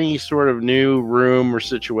 in any sort of new room or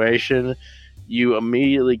situation, you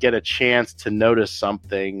immediately get a chance to notice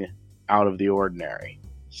something out of the ordinary.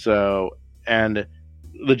 So, and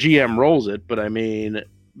the GM rolls it, but I mean,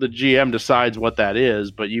 the GM decides what that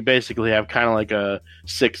is, but you basically have kind of like a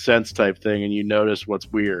sixth sense type thing, and you notice what's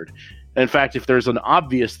weird. In fact, if there's an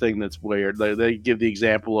obvious thing that's weird, they give the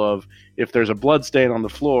example of if there's a blood stain on the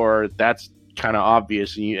floor, that's kind of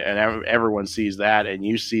obvious, and everyone sees that, and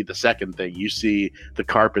you see the second thing. You see the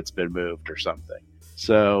carpet's been moved or something.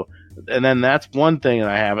 So, and then that's one thing that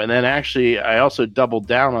I have. And then actually, I also doubled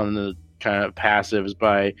down on the kind of passives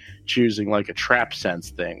by choosing like a trap sense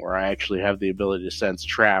thing, where I actually have the ability to sense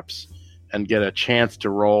traps and get a chance to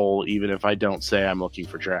roll even if I don't say I'm looking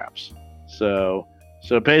for traps. So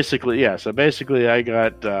basically I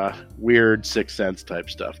got weird sixth sense type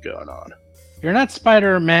stuff going on. You're not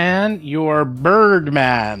Spider-Man, you're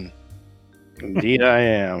Birdman. Indeed I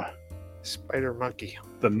am. Spider Monkey.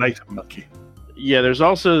 The Night Monkey. Yeah, there's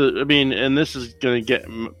also, I mean, and this is going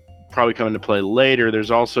to probably come into play later,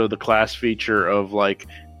 there's also the class feature of like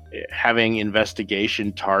having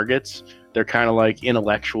investigation targets. They're kind of like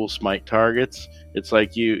intellectual smite targets. It's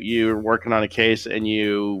like you're working on a case and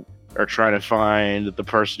you are trying to find the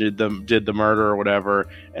person who did the murder or whatever.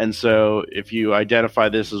 And so if you identify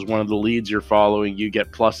this as one of the leads you're following, you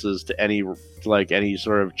get pluses to any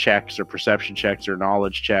sort of checks or perception checks or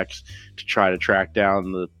knowledge checks to try to track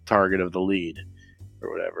down the target of the lead or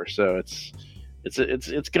whatever. So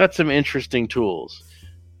it's got some interesting tools.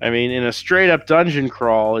 I mean, in a straight up dungeon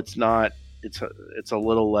crawl, it's a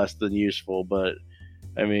little less than useful, but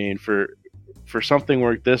I mean, for something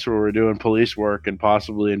like this where we're doing police work and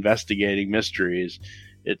possibly investigating mysteries,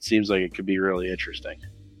 it seems like it could be really interesting.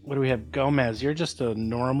 What do we have? Gomez, you're just a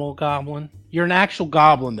normal goblin? You're an actual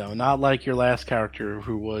goblin, though, not like your last character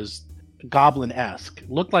who was goblin-esque.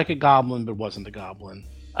 Looked like a goblin, but wasn't a goblin.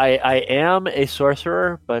 I am a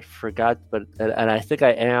sorcerer, and I think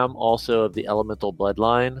I am also of the elemental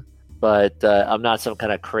bloodline, but I'm not some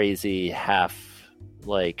kind of crazy half,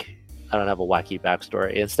 like, I don't have a wacky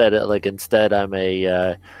backstory. Instead, I'm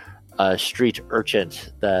a street urchin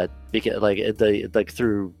that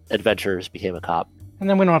through adventures became a cop. And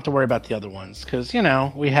then we don't have to worry about the other ones because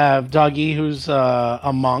we have Dougie, who's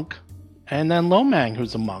a monk, and then Lomang,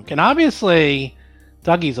 who's a monk, and obviously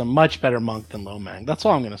Dougie's a much better monk than Lomang. That's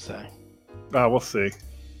all I'm gonna say. We'll see.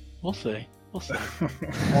 We'll see.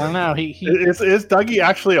 I don't know. Is Dougie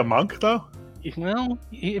actually a monk though? Well,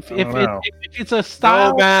 if it's a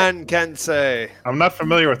style, no man can say. I'm not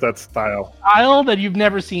familiar with that style that you've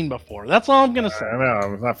never seen before. That's all I'm gonna say. I know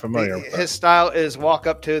I'm not familiar with that. His style is walk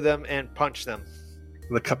up to them and punch them.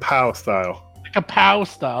 The kapow style. Kapow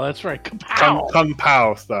style. That's right. Kapow. Kung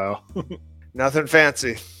Pao style. Nothing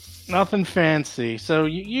fancy. Nothing fancy. So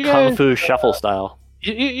you Kung guys, Fu Shuffle style.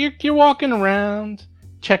 you're walking around,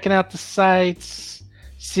 checking out the sights,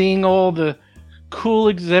 seeing all the cool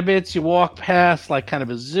exhibits. You walk past like kind of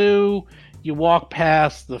a zoo. You walk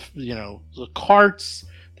past the carts.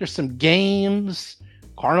 There's some games,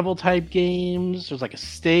 carnival type games. There's like a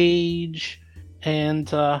stage,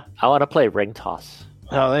 and I want to play ring toss.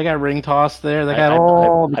 they got ring toss there. They got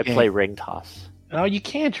I play ring toss. Oh, you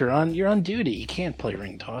can't. You're on duty. You can't play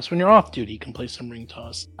ring toss. When you're off duty, you can play some ring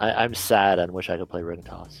toss. I'm sad and wish I could play ring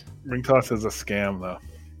toss. Ring toss is a scam, though.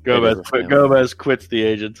 Gomez quits the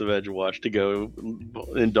Agents of Edgewatch to go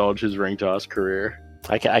indulge his ring toss career.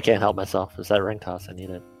 I can't help myself. It's that ring toss. I need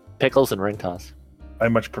it. Pickles and ring toss. I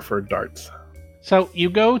much prefer darts. So you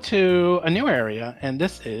go to a new area, and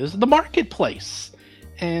this is the marketplace.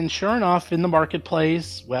 And sure enough, in the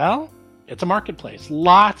marketplace, well, it's a marketplace.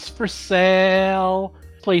 Lots for sale.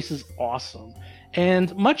 Place is awesome.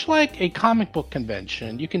 And much like a comic book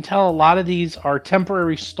convention, you can tell a lot of these are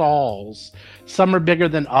temporary stalls. Some are bigger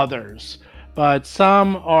than others, but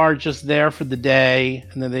some are just there for the day,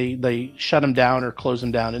 and then they shut them down or close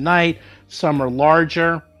them down at night. Some are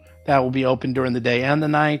larger. That will be open during the day and the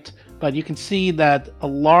night. But you can see that a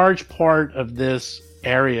large part of this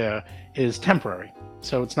area is temporary.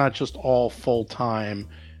 So it's not just all full-time,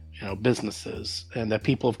 businesses, and that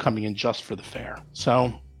people have coming in just for the fair.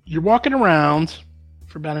 So you're walking around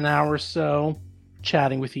for about an hour or so,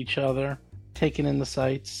 chatting with each other, taking in the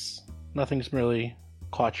sights. Nothing's really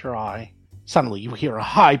caught your eye. Suddenly you hear a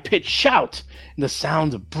high-pitched shout and the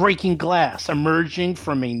sound of breaking glass emerging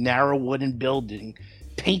from a narrow wooden building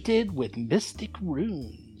painted with mystic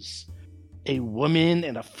runes. A woman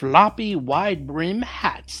in a floppy, wide-brim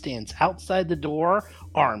hat stands outside the door,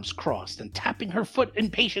 arms crossed and tapping her foot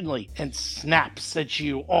impatiently, and snaps at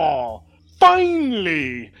you all.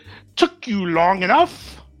 Finally! Took you long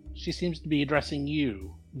enough? She seems to be addressing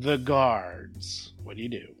you, the guards. What do you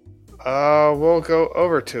do? We'll go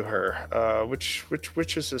over to her.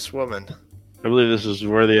 Which is this woman? I believe this is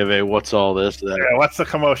worthy of a what's all this then. Yeah, what's the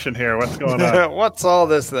commotion here? What's going on? What's all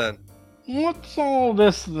this then? What's all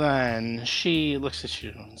this then? She looks at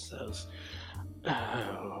you and says,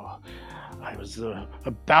 "Oh, I was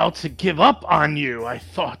about to give up on you. I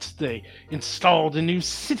thought they installed a new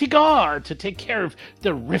city guard to take care of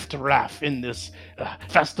the riffraff in this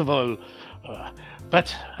festival.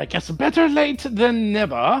 But I guess better late than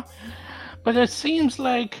never. But it seems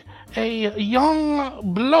like a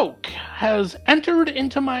young bloke has entered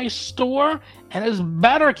into my store and has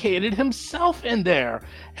barricaded himself in there,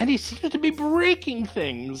 and he seems to be breaking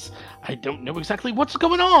things. I don't know exactly what's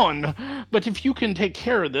going on, but if you can take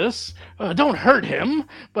care of this, don't hurt him.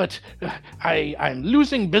 But I'm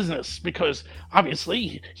losing business because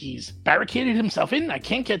obviously he's barricaded himself in, I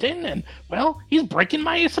can't get in, and, well, he's breaking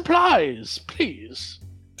my supplies. Please."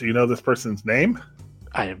 Do you know this person's name?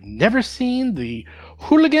 I have never seen the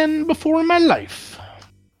hooligan before in my life.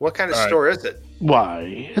 What kind of All right. store is it?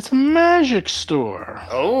 Why, it's a magic store.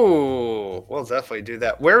 Oh, we'll definitely do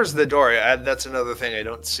that. Where's the door? That's another thing I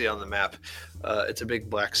don't see on the map. It's a big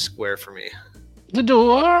black square for me. The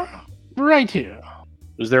door? Right here.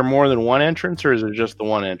 Is there more than one entrance, or is it just the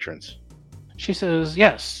one entrance? She says,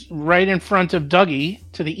 yes, right in front of Dougie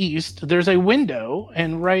to the east, there's a window,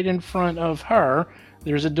 and right in front of her,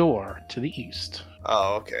 there's a door to the east.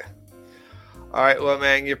 Oh, okay. All right, well,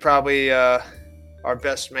 man, you're probably our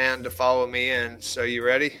best man to follow me in. So you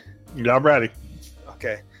ready? Yeah, I'm ready.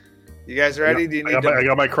 Okay. You guys ready? Do you need I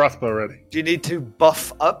got my crossbow ready. Do you need to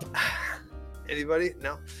buff up? Anybody?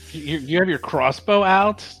 No? You have your crossbow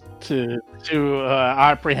out to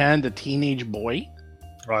apprehend a teenage boy?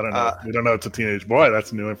 Oh, I don't know. We don't know it's a teenage boy.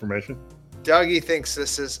 That's new information. Dougie thinks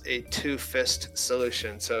this is a two-fist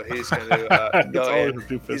solution, so he's going to go always in. a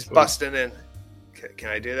two-fist He's solution. busting in. Can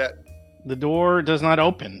I do that? The door does not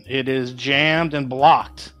open. It is jammed and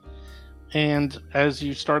blocked. And as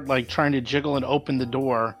you start trying to jiggle and open the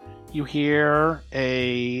door, you hear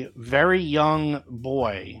a very young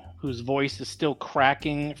boy whose voice is still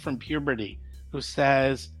cracking from puberty, who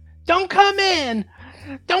says, "Don't come in!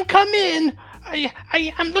 Don't come in!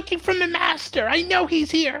 I'm looking for my master. I know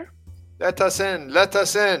he's here." Let us in. Let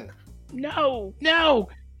us in. No.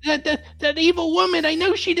 That evil woman, I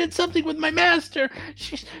know she did something with my master.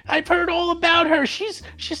 I've heard all about her. She's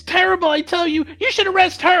terrible, I tell you. You should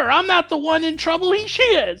arrest her. I'm not the one in trouble. She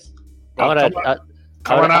is. Come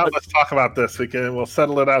on out. Let's talk about this. We'll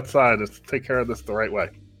settle it outside. Let's take care of this the right way.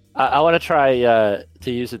 I want to try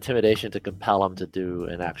to use intimidation to compel him to do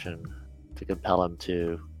an action, to compel him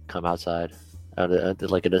to come outside.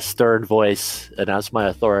 like in a stern voice, announce my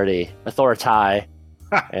authority,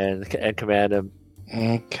 and command him.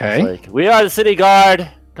 Okay. It's like, we are the city guard.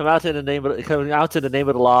 Come out in the name of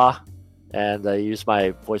the law, and use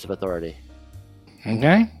my voice of authority.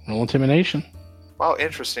 Okay. Roll intimidation. Wow,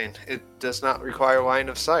 interesting. It does not require line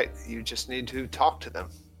of sight. You just need to talk to them.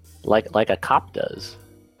 Like a cop does.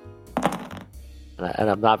 And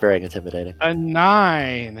I'm not very intimidating. A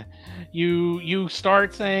 9. You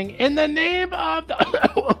start saying, in the name of the...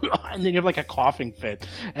 and then you have like a coughing fit.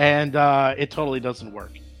 And it totally doesn't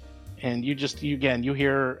work. And you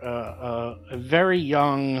hear a very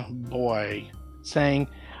young boy saying,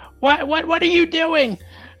 What are you doing?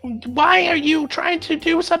 Why are you trying to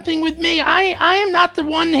do something with me? I am not the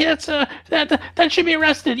one that should be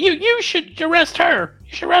arrested. You should arrest her.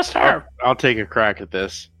 You should arrest her. I'll take a crack at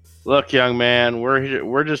this. Look, young man,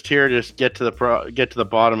 we're just here to get to the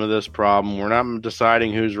bottom of this problem. We're not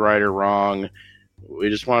deciding who's right or wrong. We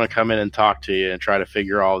just want to come in and talk to you and try to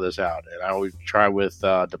figure all this out. And I would try with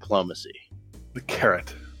diplomacy. The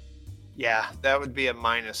carrot. Yeah, that would be a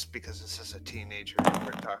minus because this is a teenager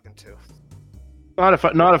we're talking to. Not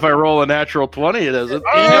if I roll a natural 20, it isn't.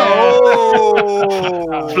 Oh!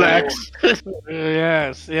 Flex.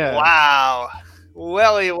 Yes. Wow.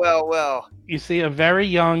 Well. You see a very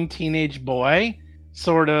young teenage boy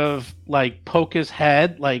sort of like poke his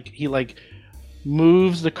head, like he like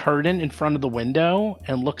moves the curtain in front of the window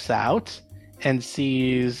and looks out and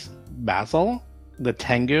sees Basil, the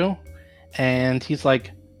Tengu, and he's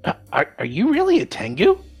like, are you really a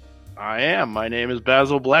Tengu? I am. My name is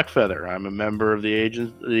Basil Blackfeather. I'm a member of the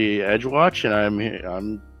Edgewatch, and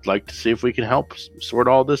I'm like to see if we can help sort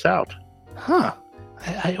all this out. Huh.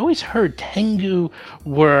 I always heard Tengu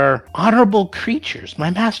were honorable creatures. My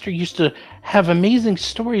master used to have amazing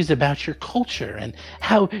stories about your culture and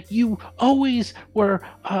how you always were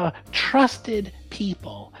trusted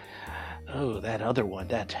people. Oh, that other one,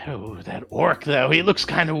 that orc, though, he looks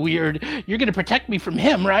kind of weird. You're going to protect me from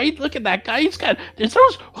him, right? Look at that guy. There's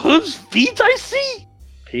those hooves, feet I see.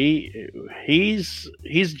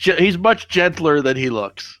 He's much gentler than he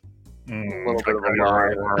looks. A little bit of a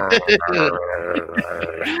lie.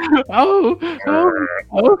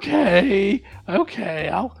 Okay.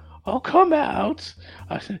 I'll come out.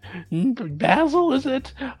 Basil, is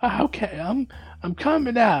it? Okay, I'm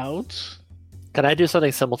coming out. Can I do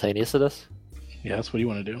something simultaneous to this? Yes. What do you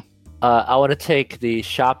want to do? I want to take the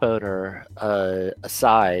shop owner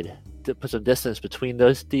aside to put some distance between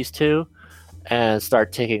these two, and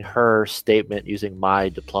start taking her statement using my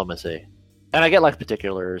diplomacy. And I get like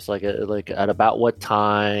particulars, like at about what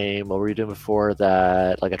time, what were you doing before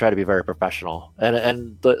that? Like I try to be very professional, and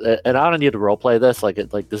I don't need to role play this. Like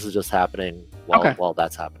this is just happening while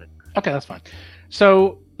that's happening. Okay, that's fine.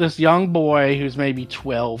 So this young boy who's maybe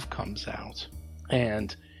 12 comes out,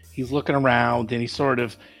 and he's looking around, and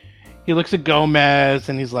he looks at Gomez,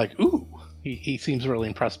 and he's like, ooh. He seems really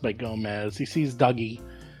impressed by Gomez. He sees Dougie.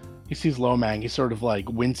 He sees Lomang. He sort of like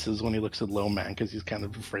winces when he looks at Lomang because he's kind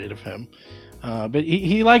of afraid of him. But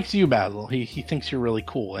he likes you, Basil. He thinks you're really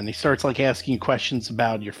cool, and he starts like asking you questions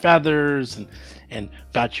about your feathers and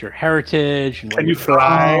about your heritage. And can you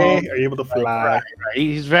fly? Are you able to fly? Right.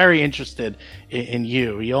 He's very interested in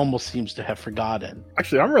you. He almost seems to have forgotten.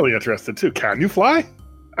 Actually, I'm really interested too. Can you fly?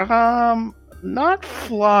 Not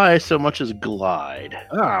fly so much as glide.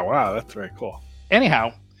 Ah, wow, that's very cool.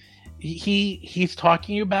 Anyhow, he's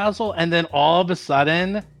talking to you, Basil, and then all of a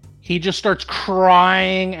sudden he just starts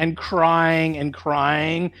crying and crying and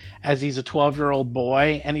crying as he's a 12-year-old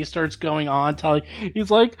boy, and he starts going on telling,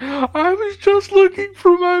 he's like, I was just looking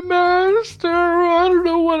for my master. I don't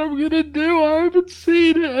know what I'm gonna do. I haven't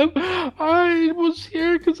seen him. I was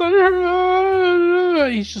here because I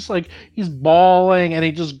heard. He's just like, he's bawling, and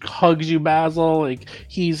he just hugs you, Basil. Like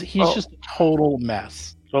he's just a total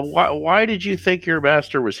mess. So why did you think your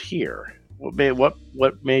master was here?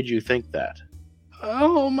 What made you think that?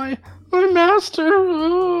 Oh, my master,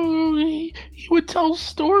 he would tell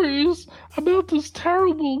stories about this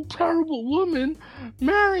terrible, terrible woman,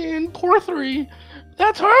 Marion Porthree.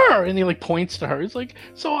 That's her! And he, like, points to her. He's like,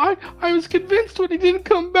 so I was convinced when he didn't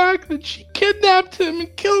come back that she kidnapped him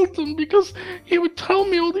and killed him because he would tell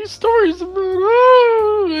me all these stories about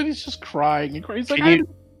her. And he's just crying and crying. He's like,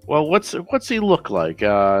 well, what's he look like?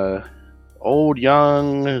 Old,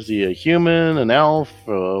 young? Is he a human, an elf?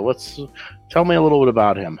 Tell me a little bit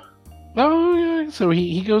about him. Oh, yeah. So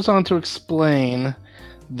he goes on to explain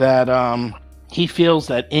that he feels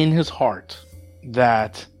that in his heart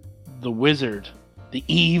that the wizard, the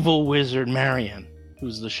evil wizard Marion,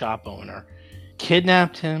 who's the shop owner,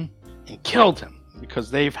 kidnapped him and killed him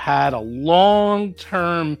because they've had a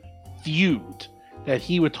long-term feud that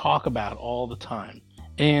he would talk about all the time.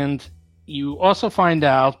 And you also find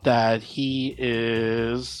out that he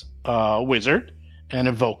is a wizard, an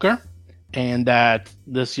evoker, and that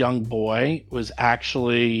this young boy was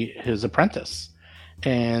actually his apprentice.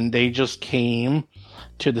 And they just came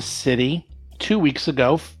to the city 2 weeks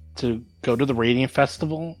ago to go to the Radiant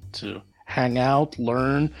Festival, to hang out,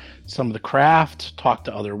 learn some of the craft, talk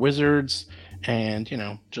to other wizards, and,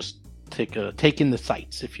 just take in the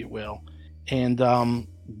sights, if you will. And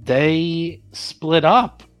they split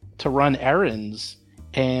up to run errands,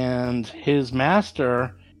 and his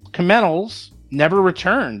master, Comenels, never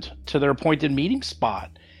returned to their appointed meeting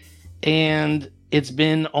spot. And it's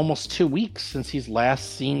been almost 2 weeks since he's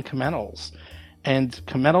last seen Comenels. And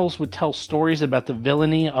Comenels would tell stories about the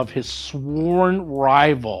villainy of his sworn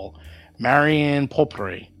rival, Marianne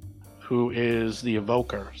Popri, who is the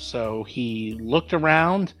evoker. So he looked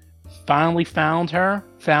around, finally found her,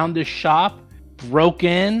 found this shop, broke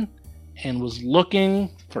in, and was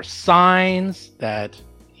looking for signs that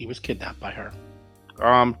he was kidnapped by her.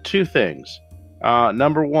 Two things.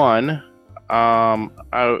 Number one,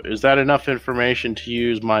 is that enough information to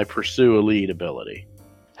use my Pursue a Lead ability?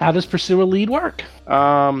 How does Pursue a Lead work?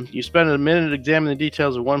 You spend a minute examining the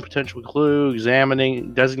details of one potential clue,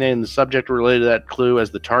 designating the subject related to that clue as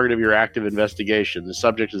the target of your active investigation. The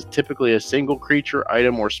subject is typically a single creature,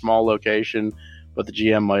 item, or small location, but the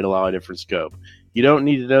GM might allow a different scope. You don't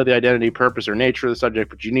need to know the identity, purpose, or nature of the subject,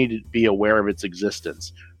 but you need to be aware of its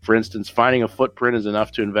existence. For instance, finding a footprint is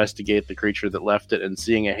enough to investigate the creature that left it, and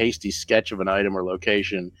seeing a hasty sketch of an item or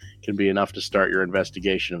location can be enough to start your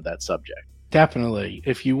investigation of that subject. Definitely.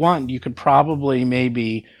 If you want, you could probably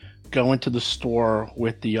maybe go into the store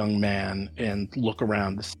with the young man and look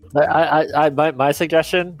around. My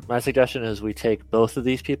suggestion is we take both of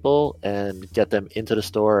these people and get them into the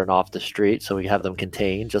store and off the street, so we have them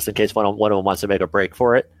contained, just in case one of them wants to make a break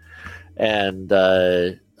for it, and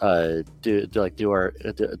to conduct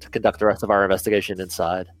the rest of our investigation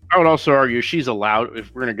inside. I would also argue she's allowed.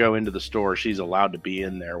 If we're going to go into the store, she's allowed to be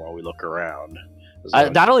in there while we look around.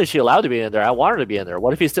 Not only is she allowed to be in there, I want her to be in there.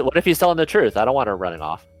 What if he's telling the truth? I don't want her running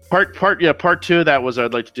off. Part two of that was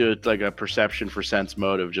I'd like to do like a perception for sense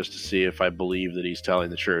motive, just to see if I believe that he's telling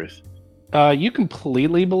the truth. You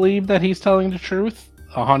completely believe that he's telling the truth?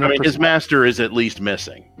 100%. I mean, his master is at least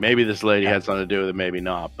missing. Maybe this lady had something to do with it, maybe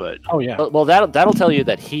not. But well, that'll tell you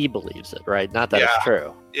that he believes it, right? Not that it's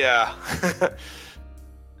true. Yeah.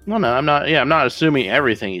 No, I'm not. Yeah, I'm not assuming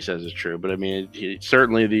everything he says is true, but I mean,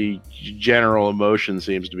 certainly the general emotion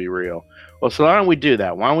seems to be real. Well, so why don't we do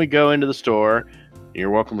that? Why don't we go into the store? You're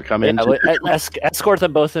welcome to come in. Escort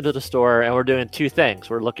them both into the store, and we're doing two things.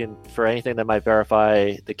 We're looking for anything that might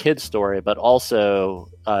verify the kid's story, but also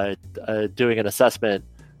doing an assessment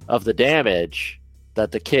of the damage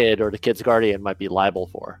that the kid or the kid's guardian might be liable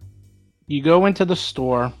for. You go into the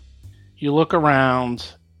store, you look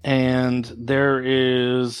around, and there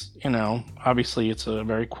is, obviously it's a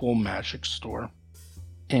very cool magic store.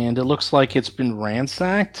 And it looks like it's been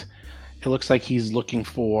ransacked. It looks like he's looking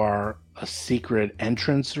for a secret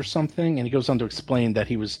entrance or something. And he goes on to explain that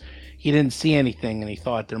he didn't see anything, and he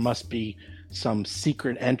thought there must be some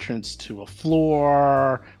secret entrance to a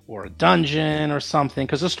floor or a dungeon or something.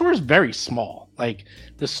 Because the store is very small. Like,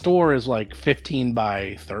 the store is like 15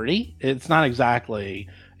 by 30. It's not exactly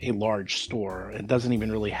a large store. It doesn't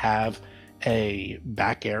even really have a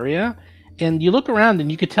back area. And you look around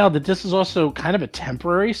and you could tell that this is also kind of a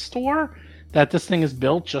temporary store, that this thing is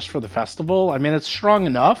built just for the festival. I mean, it's strong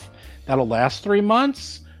enough that'll last 3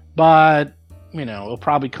 months, but it'll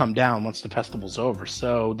probably come down once the festival's over.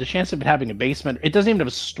 So the chance of it having a basement, it doesn't even have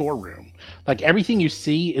a storeroom. Like, everything you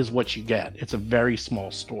see is what you get. It's a very small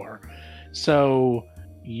store. So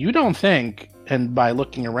you don't think, and by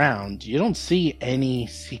looking around, you don't see any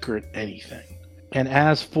secret anything. And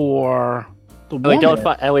as for the woman,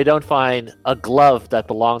 we don't find a glove that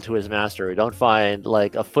belonged to his master. We don't find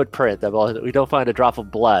like a footprint we don't find a drop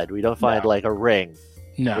of blood. We don't find like a ring.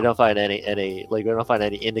 No. We don't find any we don't find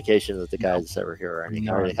any indication that the guy's ever here, or any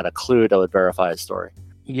kind of clue that would verify his story.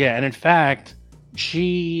 Yeah, and in fact,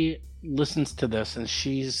 she listens to this and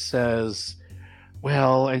she says,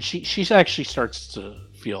 well, and she actually starts to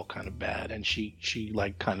feel kind of bad, and she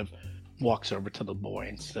like kind of walks over to the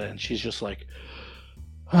boy and she's just like,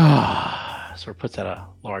 sort of puts out a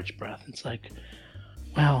large breath. It's like,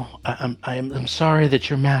 well, I'm sorry that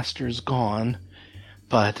your master is gone,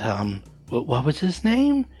 but what was his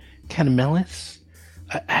name? Canamelis?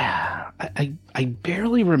 I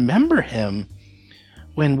barely remember him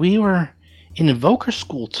when we were in Evoker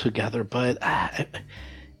School together, but I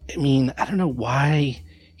mean, I don't know why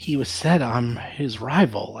he was said I'm his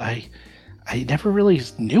rival. I never really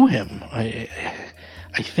knew him. I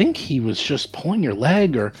think he was just pulling your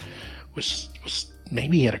leg, or was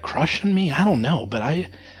maybe he had a crush on me. I don't know, but I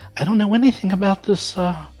don't know anything about this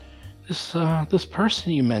this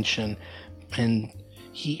person you mentioned, and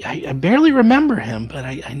I barely remember him, but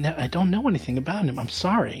I don't know anything about him. I'm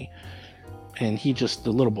sorry. And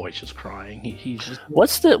the little boy's just crying. He's just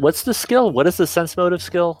What's the skill? What is the sense motive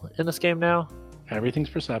skill in this game now? everything's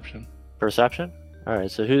perception. Perception. All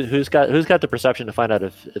right. So who's got the perception to find out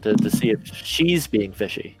to see if she's being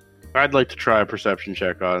fishy? I'd like to try a perception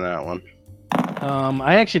check on that one.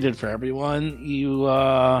 I actually did for everyone.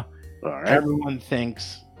 All right. Everyone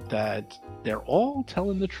thinks that they're all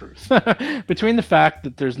telling the truth. Between the fact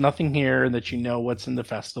that there's nothing here, that you know what's in the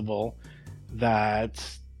festival, that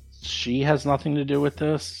she has nothing to do with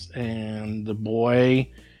this, and the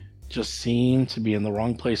boy just seemed to be in the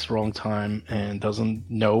wrong place, wrong time, and doesn't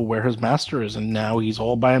know where his master is, and now he's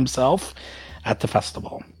all by himself at the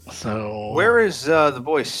festival. So Where is the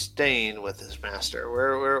boy staying with his master?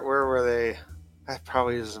 Where were they? That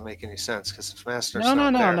probably doesn't make any sense because his master's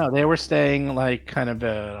not there. No. They were staying like kind of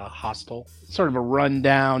a hostel, sort of a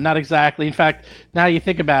rundown. Not exactly. In fact, now you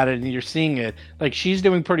think about it and you're seeing it, like she's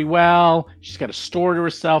doing pretty well. She's got a store to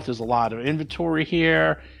herself. There's a lot of inventory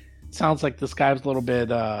here. It sounds like this guy was a little bit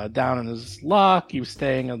down in his luck. He was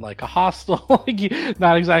staying in like a hostel,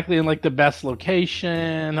 not exactly in like the best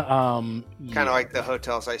location. Kind of like the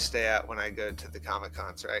hotels I stay at when I go to the Comic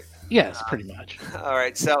Cons, right? Yes, pretty much. All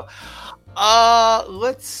right, so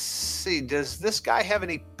let's see. Does this guy have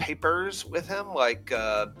any papers with him, like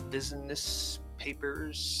business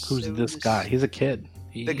papers? Who's this guy? He's a kid.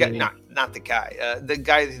 The guy, not the guy. The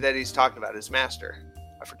guy that he's talking about, his master.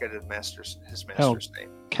 I forget his master's name.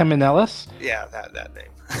 Caminellis? Yeah, that name.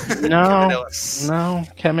 No, Caminellis. no,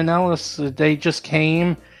 Caminellis. They just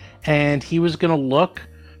came, and he was going to look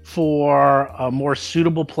for a more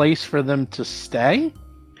suitable place for them to stay.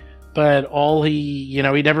 But he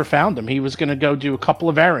never found them. He was going to go do a couple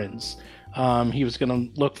of errands. He was going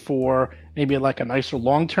to look for maybe like a nicer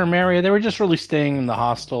long-term area. They were just really staying in the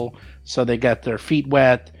hostel, so they got their feet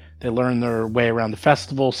wet. They learned their way around the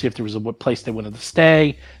festival, see if there was a place they wanted to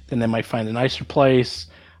stay. Then they might find a nicer place.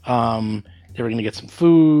 They were going to get some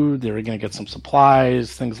food. They were going to get some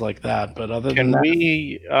supplies, things like that. But other than that, Can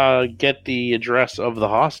we get the address of the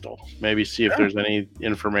hostel? Maybe see if there's any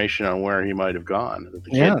information on where he might have gone that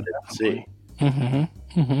the kid didn't see.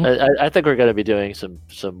 Mm-hmm. Mm-hmm. I think we're going to be doing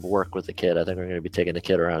some work with the kid. I think we're going to be taking the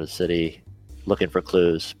kid around the city, looking for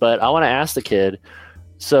clues. But I want to ask the kid.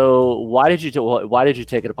 So why did you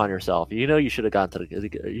take it upon yourself? You should have gone to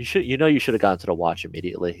the watch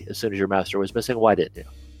immediately as soon as your master was missing. Why didn't you?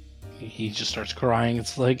 He just starts crying.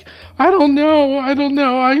 It's like, I don't know.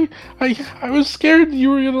 I was scared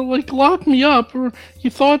you were gonna like lock me up, or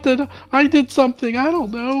you thought that I did something. I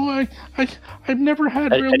don't know. I've never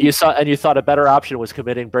had really. And you thought a better option was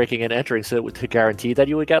breaking and entering to guarantee that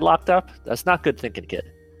you would get locked up. That's not good thinking,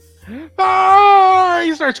 kid.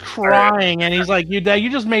 He starts crying, and he's like, "You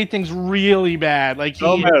just made things really bad." Like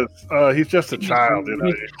he's just a child.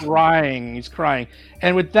 He's crying,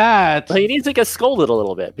 and with that, well, he needs to get scolded a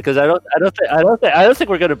little bit because I don't think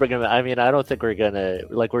we're going to bring him. I mean, I don't think we're going to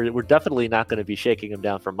we're definitely not going to be shaking him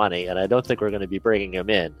down for money, and I don't think we're going to be bringing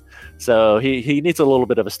him in. So he needs a little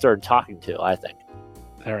bit of a stern talking to, I think.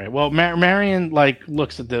 All right. Well, Marion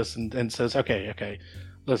looks at this and says, "Okay,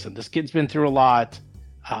 listen, this kid's been through a lot.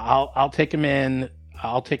 I'll take him in.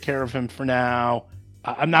 I'll take care of him for now.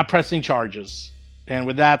 I'm not pressing charges." And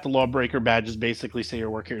with that, the lawbreaker badges basically say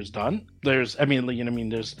your work here is done. There's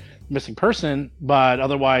missing person, but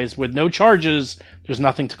otherwise, with no charges, there's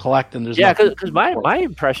nothing to collect, and there's because my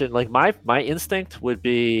impression, like my instinct would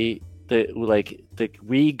be that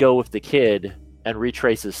we go with the kid and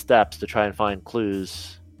retrace his steps to try and find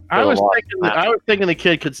clues. I was thinking the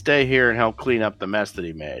kid could stay here and help clean up the mess that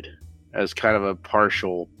he made as kind of a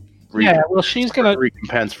partial she's gonna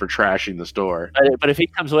recompense for trashing the store. But if he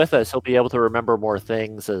comes with us, he'll be able to remember more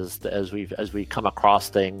things as we come across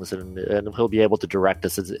things, and he'll be able to direct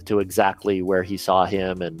us to exactly where he saw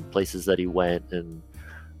him and places that he went. And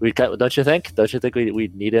don't you think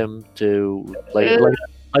we'd need him to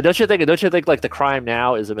don't you think like the crime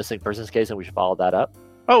now is a missing persons case and we should follow that up?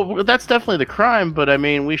 Oh, that's definitely the crime, but I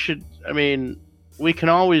mean we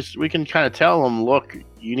can kind of tell them, look,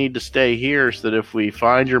 you need to stay here so that if we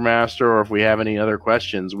find your master or if we have any other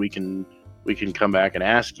questions, we can come back and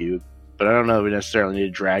ask you. but I don't know if we necessarily need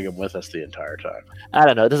to drag him with us the entire time. I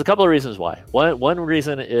don't know. There's a couple of reasons why. One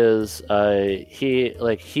reason is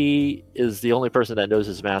he is the only person that knows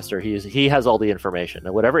his master. He has all the information,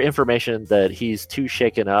 and whatever information that he's too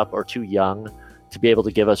shaken up or too young to be able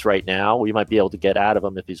to give us right now, we might be able to get out of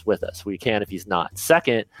him if he's with us. We can if he's not.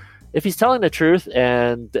 Second, if he's telling the truth,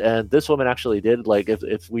 and this woman actually did, like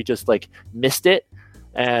if we just like missed it,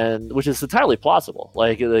 and which is entirely plausible.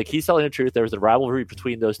 Like he's telling the truth. There was a rivalry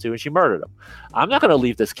between those two, and she murdered him. I'm not going to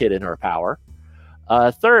leave this kid in her power.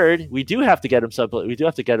 Third, we do have to get him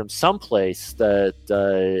someplace that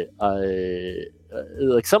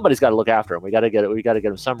like somebody's got to look after him. We got to get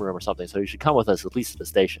him some room or something. So he should come with us at least to the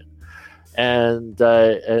station, and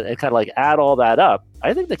kind of like add all that up.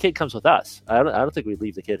 I think the kid comes with us. I don't think we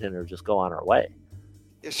leave the kid in or just go on our way.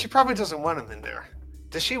 Yeah, she probably doesn't want him in there.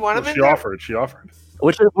 Does she want him in there? She offered.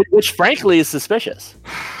 Which frankly is suspicious.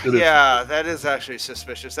 Yeah, that is actually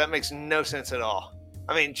suspicious. That makes no sense at all.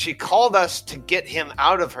 I mean, she called us to get him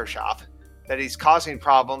out of her shop, that he's causing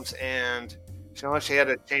problems, and she had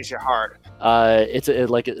to change her heart. It's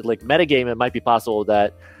like metagame. It might be possible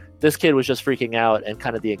that this kid was just freaking out, and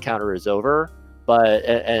kind of the encounter is over. But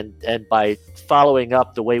and by following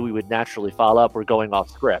up the way we would naturally follow up, we're going off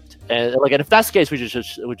script. And if that's the case, we just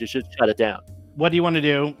should shut it down. What do you want to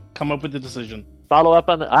do? Come up with a decision. I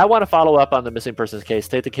want to follow up on the missing persons case.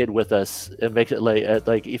 Take the kid with us and make it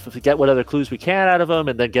like if we get what other clues we can out of him,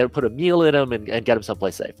 and then put a meal in him and get him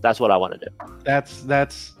someplace safe. That's what I want to do.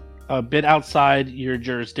 That's a bit outside your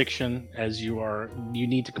jurisdiction, as you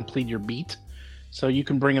need to complete your beat. So you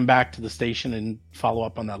can bring him back to the station and follow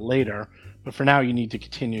up on that later. But for now, you need to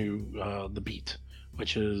continue the beat,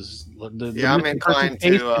 which is I'm inclined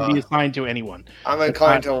to can be assigned to anyone. I'm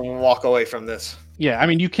inclined to walk away from this. Yeah, I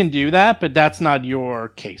mean, you can do that, but that's not your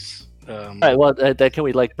case. All right. Well, then can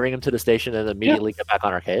we bring him to the station and immediately get back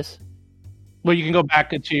on our case? Well, you can go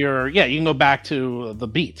back to you can go back to the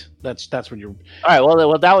beat. That's what you're. All right.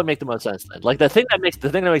 Well, that would make the most sense then. Like the thing that makes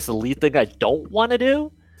the lead thing I don't want to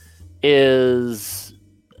do is.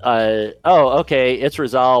 Okay, it's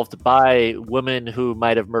resolved by woman who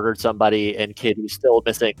might have murdered somebody and kid who's still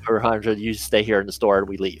missing her 100. You stay here in the store and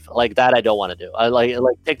we leave. Like that, I don't want to do. I like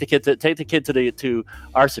take the kid to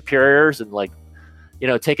our superiors and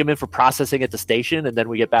take him in for processing at the station, and then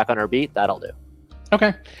we get back on our beat. That'll do.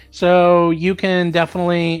 Okay, so you can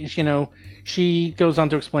definitely, she goes on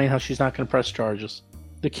to explain how she's not going to press charges.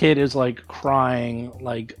 The kid is crying,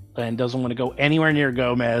 and doesn't want to go anywhere near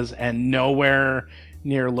Gomez and nowhere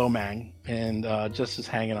near Lomang, and just is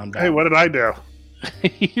hanging on back. Hey, what did I do? I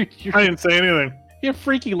didn't say anything. You're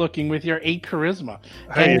freaky looking with your 8 charisma.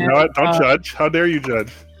 Hey, you know what? Don't judge. How dare you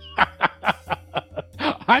judge?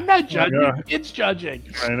 I'm not judging. Yeah. It's judging.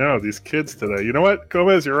 I know, these kids today. You know what,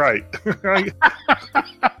 Gomez, you're right.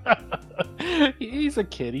 He's a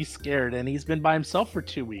kid. He's scared, and he's been by himself for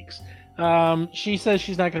 2 weeks. She says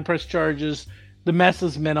she's not going to press charges. The mess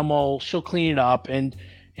is minimal. She'll clean it up, and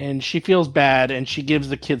she feels bad, and she gives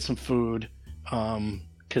the kid some food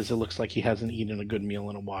because it looks like he hasn't eaten a good meal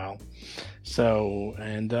in a while. So,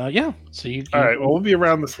 so you. All right. Well, we'll be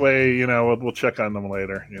around this way. We'll check on them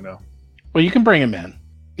later. Well, you can bring him in.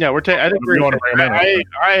 Yeah,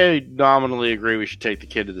 I nominally agree we should take the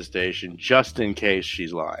kid to the station just in case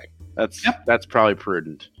she's lying. That's probably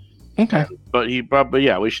prudent. Okay. But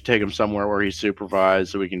yeah, we should take him somewhere where he's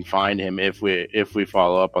supervised so we can find him if we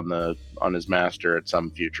follow up on his master at some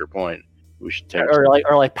future point. We should take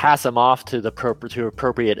or pass him off to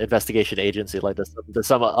appropriate investigation agency, like to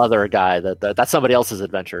some other guy that's somebody else's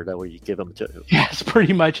adventure that we give him to. Yes,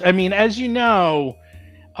 pretty much. I mean, as you know,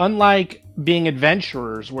 unlike being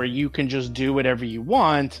adventurers where you can just do whatever you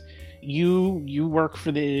want, you work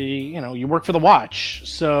for the watch.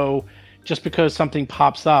 So just because something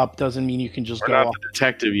pops up doesn't mean you can just go off the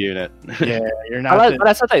detective unit. Yeah, you're not. But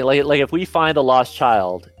that's the thing. Like if we find a lost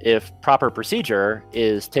child, if proper procedure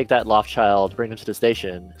is take that lost child, bring him to the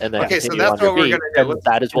station, and then so that's what we're going to do.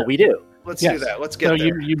 That is what we do. Let's do that. Let's get there. So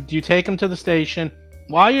you take him to the station.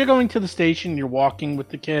 While you're going to the station, you're walking with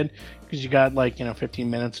the kid because you got 15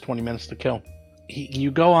 minutes, 20 minutes to kill.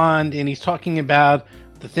 You go on, and he's talking about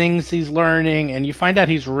the things he's learning, and you find out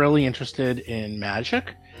he's really interested in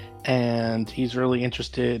magic. And he's really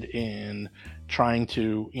interested in trying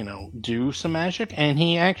to, do some magic. And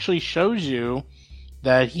he actually shows you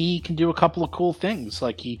that he can do a couple of cool things.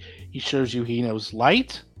 Like he shows you he knows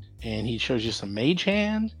light, and he shows you some mage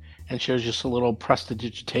hand, and shows you some little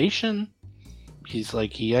prestidigitation.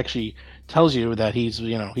 He actually tells you that he's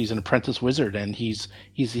an apprentice wizard, and he's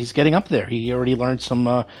getting up there. He already learned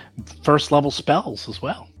some first level spells as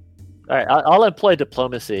well. All right, I'll employ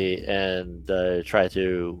diplomacy and try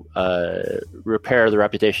to repair the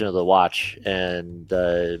reputation of the watch and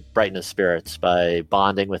brighten his spirits by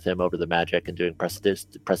bonding with him over the magic and doing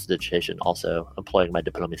prestidigitation. Also, employing my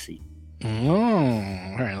diplomacy. Oh,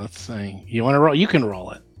 all right. Let's see. You want to roll? You can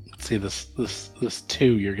roll it. Let's see this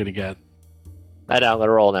 2 you're gonna get. I know I'm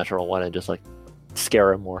gonna roll a natural 1 and just like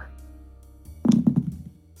scare him more.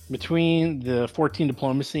 Between the 14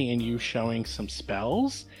 diplomacy and you showing some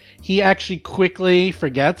spells, he actually quickly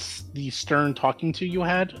forgets the stern talking to you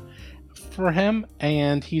had for him,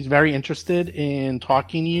 and he's very interested in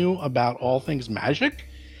talking to you about all things magic,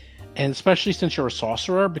 and especially since you're a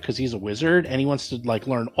sorcerer, because he's a wizard, and he wants to like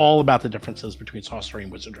learn all about the differences between sorcery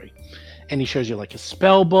and wizardry. And he shows you like his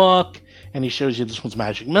spell book, and he shows you this one's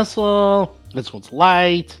magic missile, this one's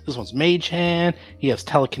light, this one's mage hand, he has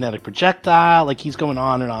telekinetic projectile, like he's going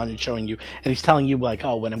on and showing you, and he's telling you like,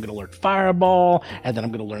 oh, when I'm going to learn fireball, and then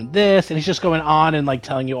I'm going to learn this, and he's just going on and like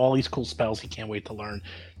telling you all these cool spells he can't wait to learn.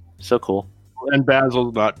 So cool. And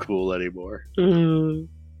Basil's not cool anymore.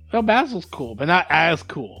 Well, Basil's cool, but not as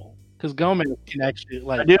cool, because Gomez can actually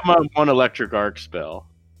like... I do have one electric arc spell.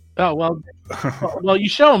 Oh, well, you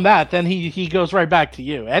show him that, then he goes right back to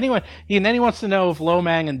you. And then he wants to know if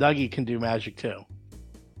Lomang and Dougie can do magic too.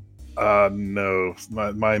 No.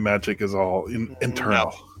 My magic is all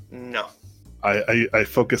internal. No. I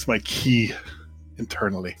focus my ki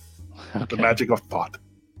internally. Okay. The magic of thought.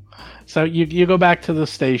 So you go back to the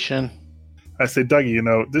station. I say, Dougie,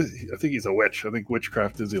 I think he's a witch. I think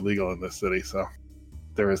witchcraft is illegal in this city, so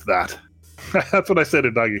there is that. That's what I said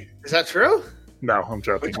to Dougie. Is that true? No, I'm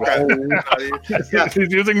joking. Yeah.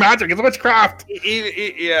 He's using magic. It's witchcraft.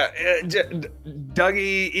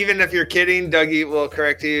 Dougie, even if you're kidding, Dougie will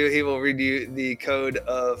correct you. He will read you the code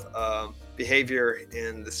of behavior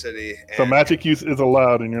in the city. So magic use is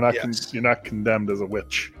allowed, and you're not Yes. you're not condemned as a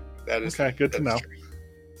witch. That is Okay, good to that is know.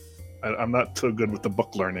 true. I'm not so good with the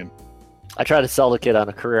book learning. I try to sell the kid on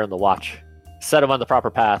a career in the watch, set him on the proper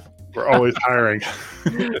path. We're always hiring.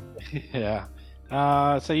 Yeah.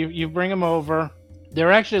 So you bring him over.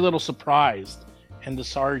 They're actually a little surprised, and the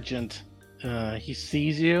sergeant he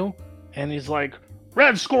sees you, and he's like,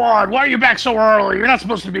 "Red Squad, why are you back so early? You're not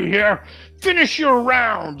supposed to be here. Finish your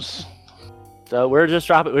rounds." So we're just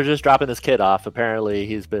dropping this kid off. Apparently,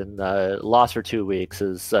 he's been lost for 2 weeks.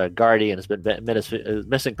 His guardian has been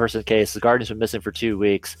missing person case. The guardian's been missing for 2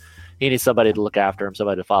 weeks. He needs somebody to look after him,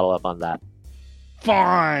 somebody to follow up on that.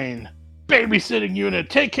 Fine. Babysitting unit,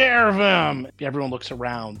 take care of him. Everyone looks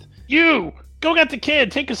around. You go get the kid.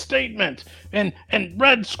 Take a statement. And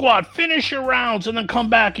Red Squad, finish your rounds, and then come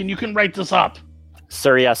back, and you can write this up.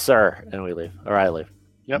 Sir, yes, sir. And we leave. Or I leave.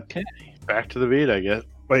 Yep. Okay. Back to the beat, I guess.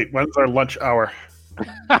 Wait, when's our lunch hour?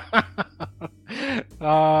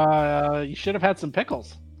 You should have had some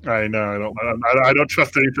pickles. I know. I don't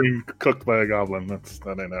trust anything cooked by a goblin.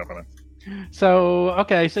 That ain't happening. So,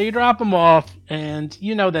 okay, so you drop him off, and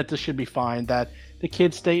you know that this should be fine, that the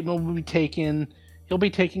kid's statement will be taken, he'll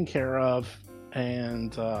be taken care of,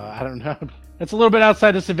 and I don't know. It's a little bit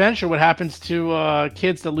outside this adventure what happens to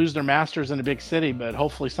kids that lose their masters in a big city, but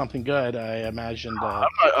hopefully something good, I imagined.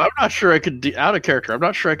 I'm not sure I could, out of character, I'm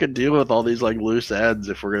not sure I could deal with all these like loose ends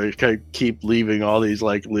if we're going to keep leaving all these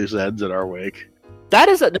like loose ends in our wake. That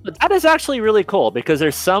is actually really cool because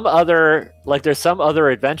there's some other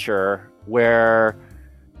adventure where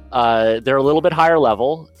they're a little bit higher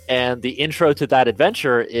level, and the intro to that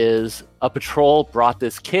adventure is a patrol brought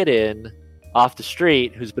this kid in off the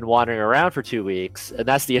street who's been wandering around for 2 weeks, and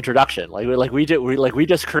that's the introduction. We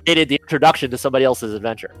just created the introduction to somebody else's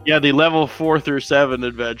adventure. Yeah, the level 4 through 7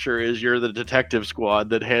 adventure is you're the detective squad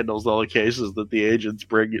that handles all the cases that the agents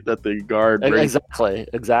bring, that the guard brings. Exactly.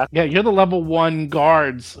 Yeah, you're the level 1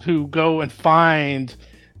 guards who go and find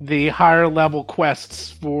the higher level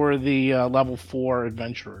quests for the level 4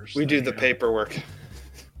 adventurers. We do the paperwork.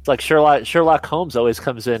 It's like Sherlock Holmes always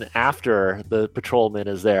comes in after the patrolman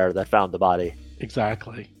is there that found the body.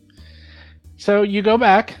 Exactly. So you go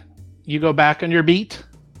back on your beat,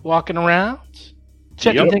 walking around,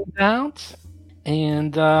 checking things out,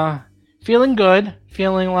 and feeling good,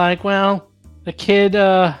 feeling like, well, the kid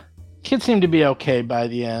seemed to be okay by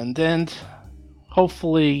the end, and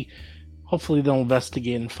hopefully they'll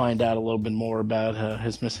investigate and find out a little bit more about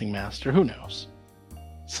his missing master. Who knows?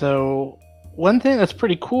 So one thing that's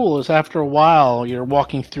pretty cool is after a while you're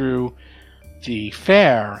walking through the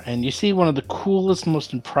fair and you see one of the coolest,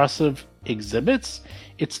 most impressive exhibits.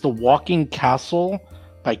 It's the Walking Castle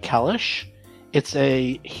by Kellish. It's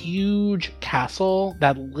a huge castle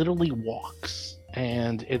that literally walks.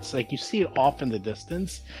 and it's like you see it off in the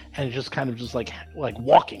distance, and it's just kind of just like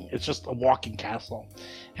walking. It's just a walking castle,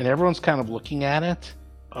 and everyone's kind of looking at it.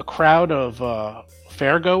 A crowd of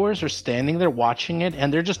fairgoers are standing there watching it,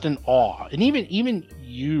 and they're just in awe. And even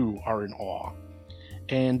you are in awe.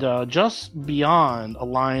 And just beyond a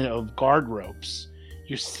line of guard ropes,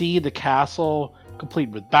 you see the castle complete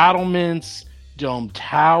with battlements, domed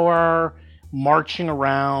tower, marching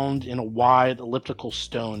around in a wide elliptical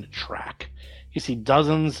stone track. You see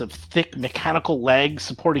dozens of thick mechanical legs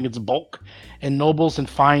supporting its bulk, and nobles in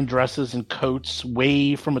fine dresses and coats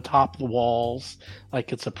wave from atop the walls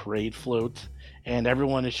like it's a parade float. And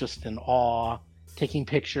everyone is just in awe, taking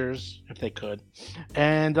pictures if they could.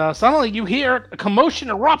 And suddenly you hear a commotion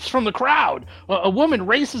erupts from the crowd. A woman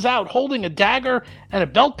races out holding a dagger and a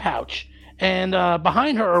belt pouch. And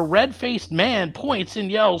behind her, a red-faced man points and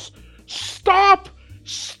yells, "Stop!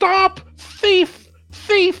 Stop! Thief!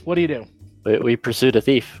 Thief!" What do you do? We pursue the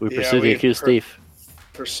thief. We pursue the accused thief.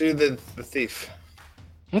 Pursue the thief.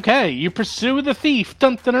 Okay, you pursue the thief.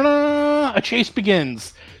 Dun, dun, dun, dun. A chase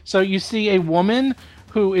begins. So you see a woman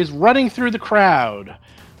who is running through the crowd.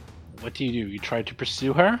 What do? You try to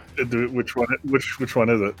pursue her? Which one? Which one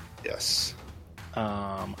is it? Yes.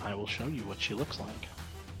 I will show you what she looks like.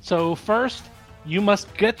 So first, you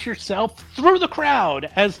must get yourself through the crowd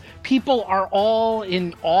as people are all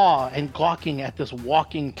in awe and gawking at this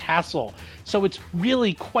walking castle. So it's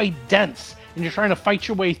really quite dense, and you're trying to fight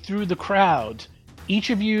your way through the crowd. Each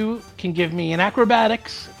of you can give me an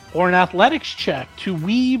acrobatics or an athletics check to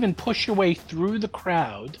weave and push your way through the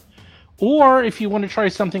crowd. Or if you want to try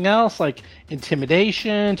something else like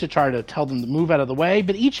intimidation to try to tell them to move out of the way.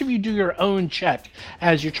 But each of you do your own check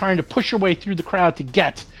as you're trying to push your way through the crowd to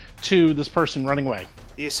get to this person running away.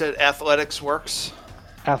 You said athletics works?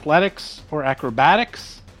 Athletics or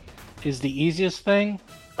acrobatics is the easiest thing.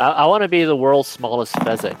 I want to be the world's smallest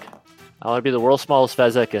Fezzik. I want to be the world's smallest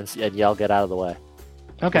Fezzik and yell, "Get out of the way."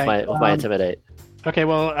 Okay. With my intimidate. Okay,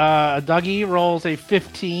 well, Dougie rolls a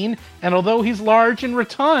 15, and although he's large and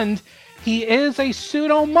rotund, he is a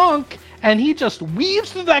pseudo-monk, and he just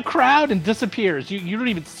weaves through that crowd and disappears. You don't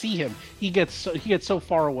even see him. He gets so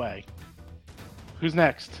far away. Who's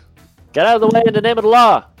next? Get out of the way in the name of the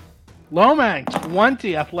law. Lomang,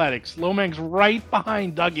 20 athletics. Lomang's right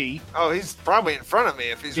behind Dougie. Oh, he's probably in front of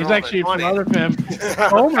me if he's He's rolling actually in 20. front of him.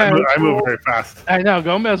 I move very fast. I know.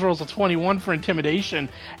 Gomez rolls a 21 for intimidation,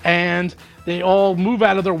 and they all move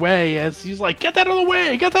out of their way as he's like, "Get that out of the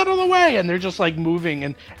way! Get that out of the way!" And they're just like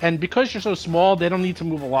moving, and because you're so small, they don't need to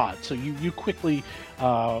move a lot. So you quickly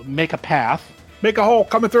make a path. Make a hole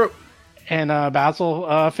coming through. And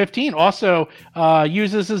Basil, 15, also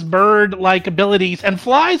uses his bird-like abilities and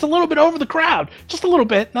flies a little bit over the crowd. Just a little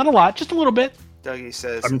bit, not a lot, just a little bit. Dougie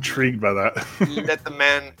says, I'm intrigued by that. "Let the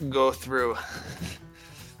man go through."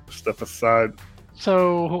 Step aside.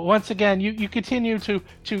 So once again, you continue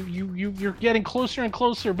you're getting closer and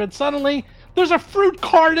closer, but suddenly there's a fruit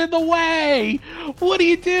cart in the way. What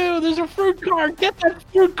do? There's a fruit cart. Get that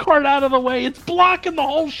fruit cart out of the way. It's blocking the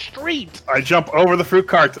whole street. I jump over the fruit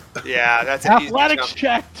cart. Yeah, that's an easy Athletics jump.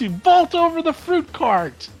 check to vault over the fruit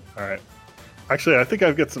cart. All right. Actually, I think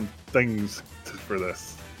I've got some things for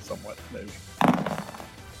this, somewhat maybe.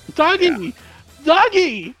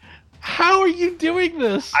 Dougie, how are you doing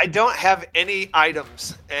this? I don't have any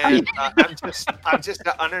items, and I'm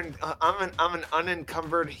an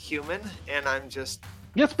unencumbered human, and I'm just.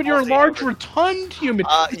 Yes, but you're a large, rotund human.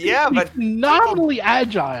 Yeah, but phenomenally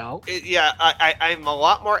agile. I'm a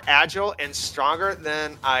lot more agile and stronger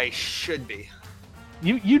than I should be.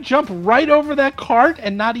 You jump right over that cart,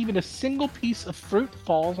 and not even a single piece of fruit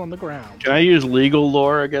falls on the ground. Can I use legal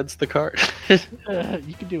lore against the cart? You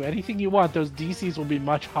can do anything you want. Those DCs will be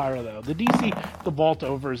much higher, though. The DC, the vault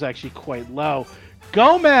over, is actually quite low.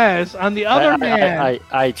 Gomez, on the other hand...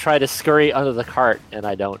 I try to scurry under the cart, and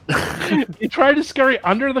I don't. You try to scurry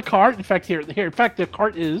under the cart. In fact, here. In fact, the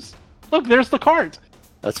cart is... Look, there's the cart.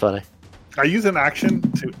 That's funny. I use an action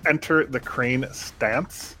to enter the crane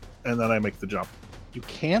stance, and then I make the jump. You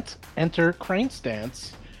can't enter crane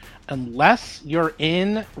stance unless you're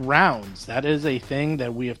in rounds. That is a thing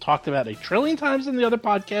that we have talked about a trillion times in the other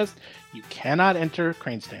podcast. You cannot enter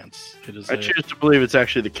crane stance. I choose to believe it's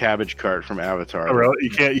actually the cabbage cart from Avatar. Oh, really?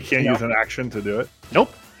 You can't use an action to do it?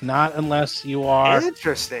 Nope. Not unless you are.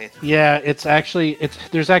 Interesting. Yeah, there's actually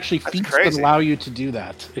feats that crazy. allow you to do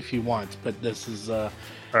that if you want, but this is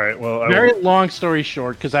All right. Well, very long story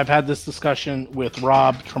short, because I've had this discussion with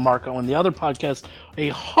Rob Tremarco on the other podcast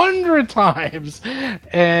 100 times,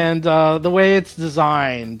 and the way it's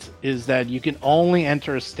designed is that you can only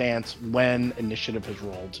enter a stance when initiative has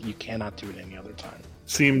rolled. You cannot do it any other time.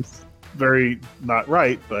 seems very not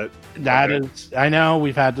right, but That okay. is, I know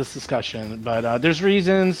we've had this discussion, but there's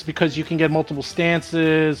reasons because you can get multiple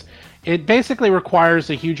stances. It basically requires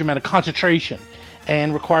a huge amount of concentration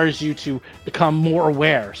and requires you to become more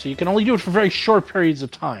aware. So you can only do it for very short periods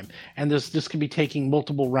of time, and this could be taking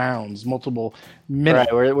multiple rounds, multiple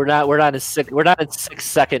minutes. Right, we're not in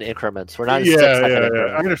 6-second increments. We're not in yeah, 6-second I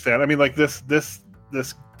increments. understand. I mean, like this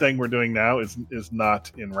thing we're doing now is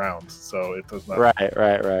not in rounds, so it does not. Right.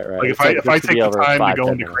 Like It's if I this could be take the over time to 5-10 go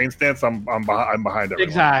into minutes. crane stance, I'm behind everyone.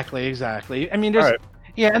 Exactly. I mean, there's All right.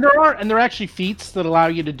 yeah, and there are actually feats that allow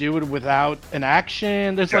you to do it without an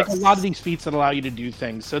action. There's like a lot of these feats that allow you to do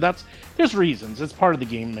things. So there's reasons. It's part of the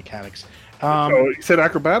game mechanics. So you said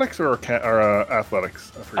acrobatics or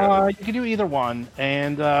athletics? I forgot. You can do either one.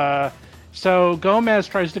 And so Gomez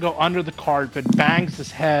tries to go under the cart, but bangs his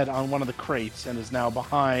head on one of the crates and is now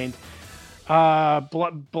behind.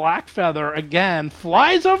 Blackfeather again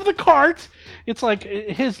flies over the cart. It's like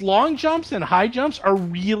his long jumps and high jumps are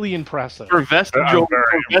really impressive. For vestigial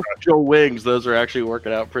wings, those are actually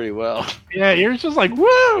working out pretty well. Yeah, you're just like,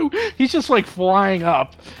 woo! He's just like flying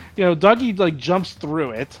up. You know, Dougie like jumps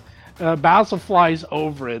through it. Basil flies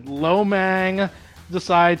over it. Lomang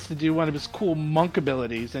decides to do one of his cool monk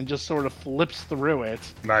abilities and just sort of flips through it.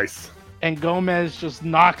 Nice. And Gomez just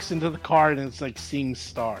knocks into the cart and it's like seeing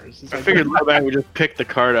stars. It's I like, figured Lowback would just pick the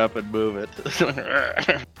card up and move it.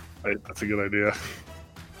 Right, that's a good idea.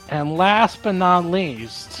 And last but not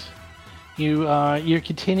least, you're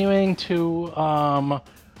continuing to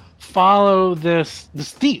follow this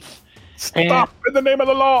thief. Stop in the name of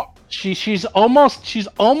the law. She's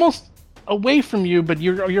almost away from you, but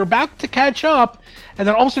you're about to catch up, and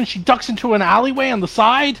then all of a sudden she ducks into an alleyway on the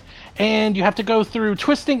side, and you have to go through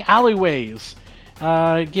twisting alleyways.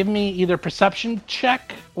 Give me either perception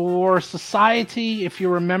check or society if you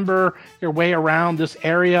remember your way around this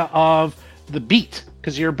area of the beat,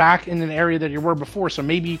 because you're back in an area that you were before, so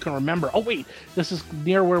maybe you can remember. Oh wait, this is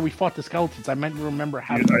near where we fought the skeletons. I might remember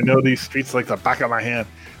how. I know these streets like the back of my hand.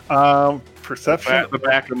 Perception. The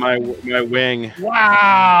back of my wing.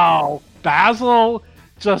 Wow! Basil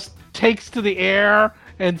just takes to the air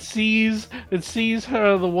and sees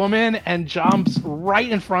her, the woman, and jumps right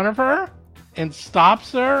in front of her and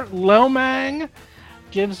stops her. Lomang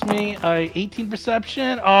gives me a 18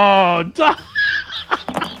 perception. Oh,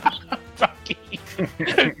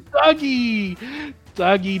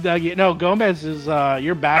 Dougie. No, Gomez is.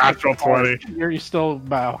 You're back. Natural 20. You're still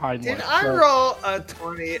behind. Did one, I so- roll a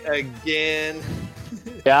 20 again?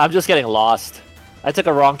 Yeah, I'm just getting lost. I took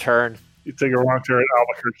a wrong turn. You take a wrong turn at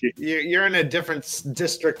Albuquerque. You're in a different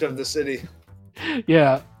district of the city.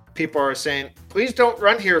 Yeah. People are saying, "Please don't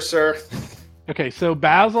run here, sir." Okay, so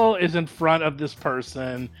Basil is in front of this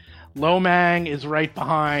person. Lomang is right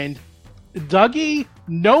behind. Dougie,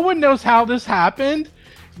 no one knows how this happened.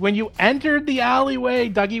 When you entered the alleyway,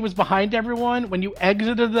 Dougie was behind everyone. When you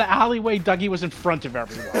exited the alleyway, Dougie was in front of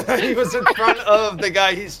everyone. He was in front of the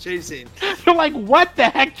guy he's chasing. You're like, what the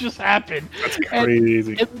heck just happened? That's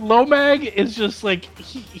crazy. And Lomang is just like,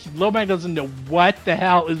 Lomang doesn't know what the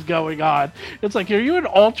hell is going on. It's like, are you an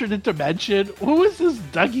alternate dimension? Who is this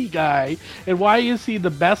Dougie guy? And why is he the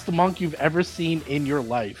best monk you've ever seen in your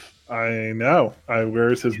life? I know.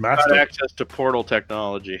 Where's his Got master? access to portal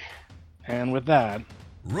technology. And with that,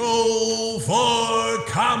 Roll for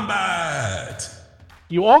combat.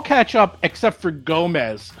 you all catch up except for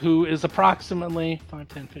Gomez, who is approximately 5,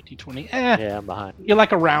 10, 15, 20. Yeah, I'm behind. You're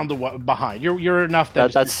like around behind. You're enough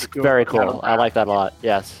that That's very cool. I like that a lot.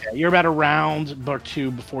 Yes. you're about a round or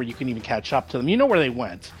two before you can even catch up to them. You know where they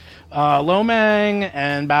went. Lomang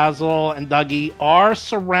and Basil and Dougie are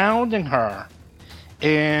surrounding her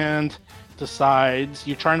and decides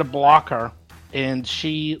you're trying to block her, and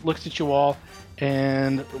she looks at you all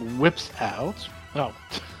and whips out. Oh,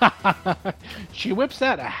 she whips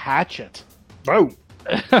out a hatchet. Oh,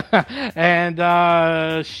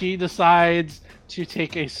 And she decides to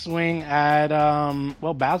take a swing at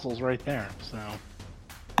Basil's right there. So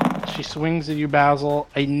she swings at you, Basil.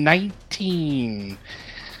 A 19.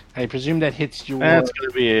 I presume that hits your That's going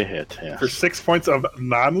to be a hit. Yeah. for 6 points of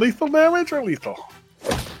non-lethal damage or lethal?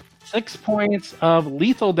 6 points of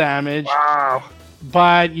lethal damage. Wow.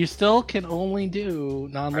 But you still can only do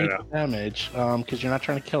non-lethal damage because you're not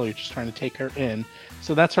trying to kill her, you're just trying to take her in.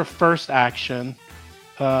 So that's her first action.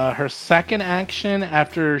 Her second action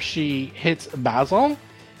after she hits Basil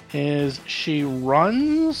is she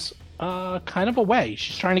runs kind of away.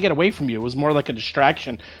 She's trying to get away from you. It was more like a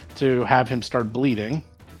distraction to have him start bleeding.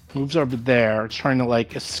 Moves over there, trying to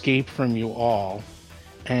like escape from you all.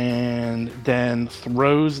 And then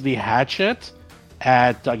throws the hatchet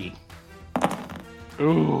at Dougie.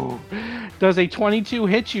 Ooh. Does a 22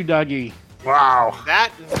 hit you, Dougie? Wow.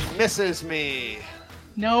 That misses me.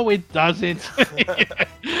 No, it doesn't.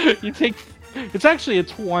 You take. It's actually a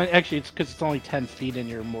 20. Actually, it's because it's only 10 feet and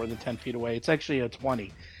you're more than 10 feet away. It's actually a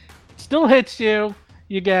 20. Still hits you.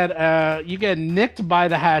 You get nicked by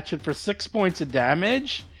the hatchet for 6 points of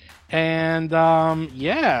damage, and you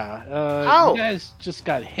guys just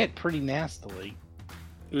got hit pretty nastily.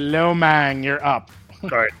 Lomang, you're up. All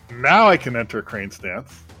right, now I can enter crane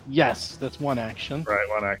stance. Yes, that's one action. Right,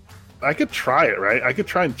 one act. I could try it, right? I could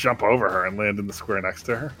try and jump over her and land in the square next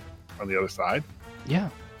to her on the other side. Yeah,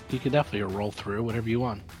 you could definitely roll through whatever you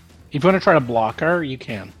want. If you want to try to block her, you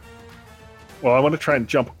can. Well, I want to try and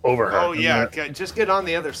jump over her. Oh yeah, just get on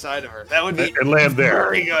the other side of her. That would be and land there.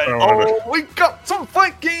 very good. Oh, we got some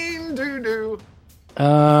flanking doo-doo.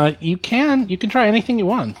 You can try anything you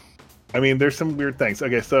want. I mean, there's some weird things.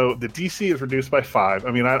 Okay, so the DC is reduced by 5.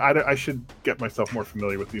 I mean, I should get myself more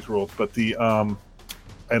familiar with these rules, but the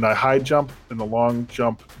and I high jump and the long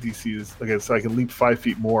jump DC is okay. So I can leap 5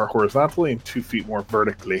 feet more horizontally and 2 feet more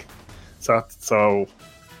vertically. So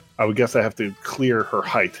I would guess I have to clear her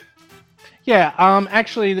height. Yeah.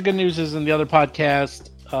 Actually, the good news is in the other podcast,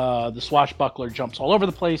 the swashbuckler jumps all over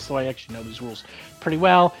the place, so I actually know these rules pretty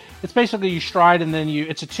well. It's basically you stride and then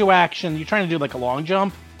it's a 2 action. You're trying to do like a long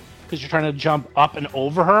jump because you're trying to jump up and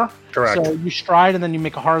over her. Correct. So you stride and then you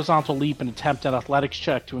make a horizontal leap and attempt an athletics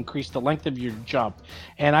check to increase the length of your jump.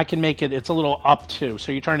 And I can make it's a little up too.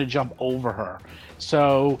 So you're trying to jump over her.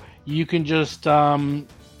 So you can just,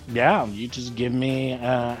 you just give me an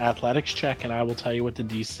athletics check and I will tell you what the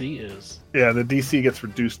DC is. Yeah, the DC gets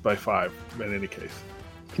reduced by 5 in any case.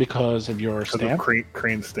 Because of your stance? Of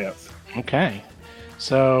crane stance. Okay.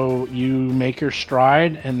 So you make your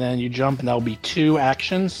stride and then you jump, and that'll be 2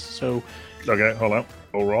 actions. So okay, hold on.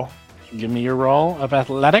 We'll roll. Give me your roll of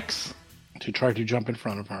athletics to try to jump in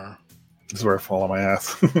front of her. This is where I fall on my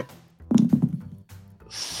ass.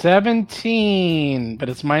 17, but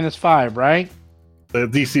it's -5, right? The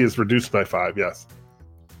DC is reduced by 5, yes.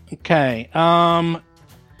 Okay.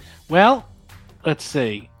 Well, let's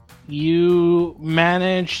see. You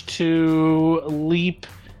manage to leap,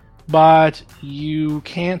 but you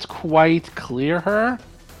can't quite clear her.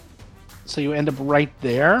 So you end up right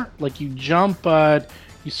there. Like you jump, but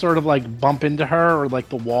you sort of like bump into her or like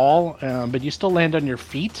the wall, but you still land on your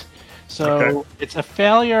feet. So It's a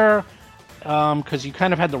failure because you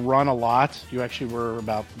kind of had to run a lot. You actually were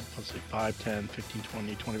about, 5, 10, 15,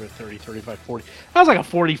 20, 25, 30, 35, 40. That was like a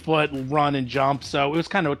 40-foot run and jump, so it was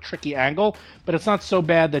kind of a tricky angle, but it's not so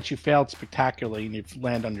bad that you failed spectacularly and you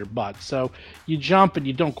land on your butt. So you jump and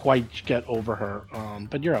you don't quite get over her,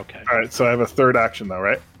 but you're okay. All right, so I have a 3rd action though,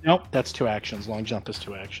 right? Nope, that's 2 actions. Long jump is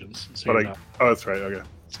 2 actions. So that's right, okay.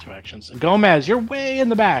 It's 2 actions. And Gomez, you're way in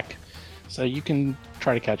the back, so you can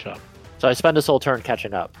try to catch up. So I spend this whole turn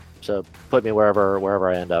catching up. So put me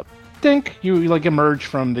wherever I end up. Think you like emerge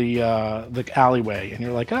from the alleyway, and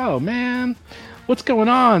you're like, "Oh man, what's going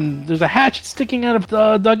on? There's a hatchet sticking out of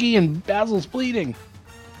Dougie, and Basil's bleeding."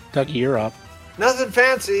 Dougie, you're up. Nothing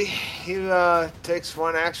fancy. He takes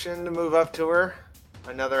 1 action to move up to her,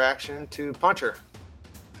 another action to punch her.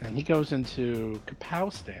 And he goes into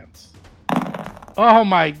Kapow stance. Oh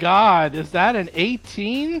my God, is that an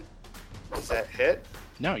 18? Does that hit?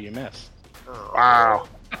 No, you miss. Oh. Wow.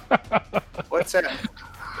 What's that?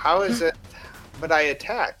 How is it? But I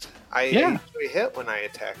attacked. I usually hit when I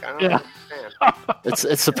attack. I don't understand.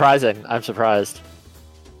 It's surprising. I'm surprised.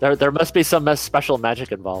 There must be some special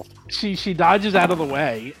magic involved. She dodges out of the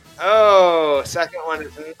way. Oh, second one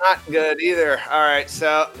is not good either. All right,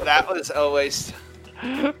 so that was a waste.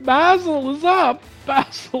 Basil is up.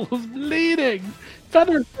 Basil is bleeding.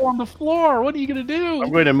 Feathers are on the floor. What are you gonna do?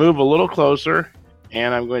 I'm going to move a little closer,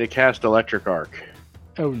 and I'm going to cast Electric Arc.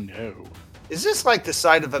 Oh no. Is this like the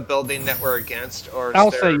side of a building that we're against, or?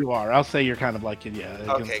 I'll say you are. I'll say you're kind of like against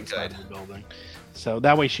Okay, the side good. of the building. So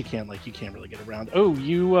that way you can't really get around. Oh,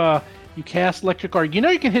 you cast Electric Arc. You know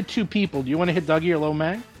you can hit 2 people. Do you want to hit Dougie or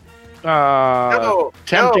Lomang?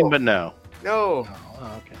 Tempting, but no. No.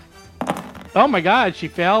 Oh, okay. Oh my God, she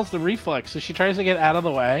fails the reflex. So she tries to get out of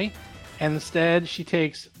the way, and instead she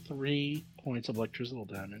takes 3 points of electrical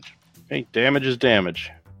damage. Hey, damage is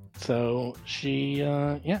damage. So she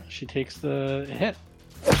takes the hit.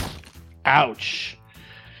 Ouch.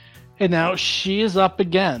 And now she is up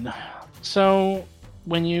again. So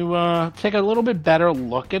when you take a little bit better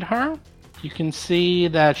look at her, you can see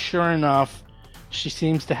that sure enough, she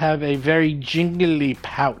seems to have a very jingly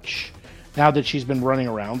pouch. Now that she's been running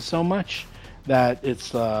around so much, that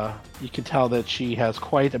it's you can tell that she has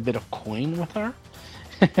quite a bit of coin with her.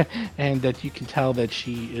 And that you can tell that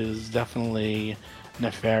she is definitely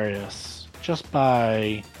Nefarious. Just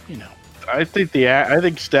by, I think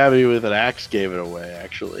Stabby with an axe gave it away.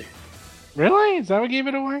 Actually, Really? Is that what gave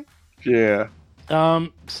it away? yeah.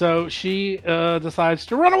 So she decides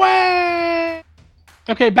to run away.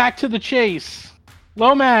 Okay, back to the chase.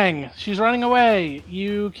 Lomang, she's running away.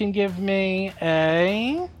 You can give me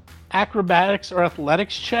a acrobatics or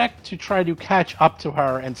athletics check to try to catch up to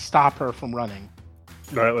her and stop her from running.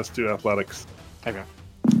 All right, let's do athletics. Okay.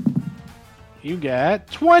 You get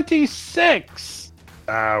 26.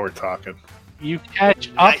 We're talking. You catch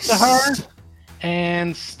up to her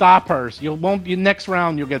and stop her. Next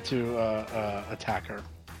round you'll get to attack her.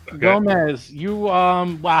 Okay. Gomez,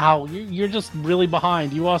 you're just really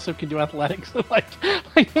behind. You also can do athletics.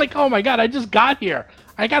 like, oh my god, I just got here.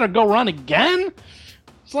 I gotta go run again.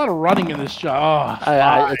 There's a lot of running in this job.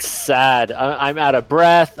 It's sad. I'm out of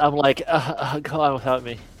breath. I'm like, go on without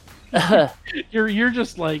me. You're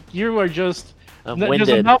just like, you are just. I'm There's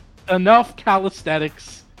winded. enough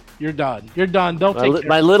calisthenics. You're done. You're done. Don't take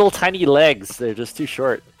My little tiny legs, they're just too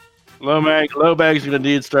short. Lowbag's gonna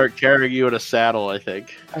need to start carrying you in a saddle, I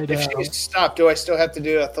think. If she stopped, do I still have to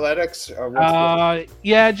do athletics? Or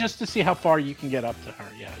yeah, just to see how far you can get up to her.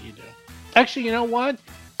 Yeah, you do. Actually, you know what?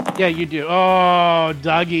 Yeah, you do. Oh,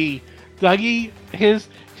 Dougie, his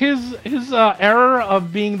error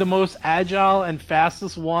of being the most agile and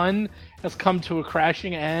fastest one has come to a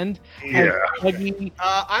crashing end. Yeah. Dougie,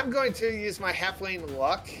 I'm going to use my halfling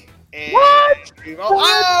luck. And What?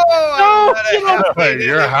 Oh,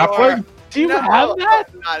 You're a halfling? do you have that?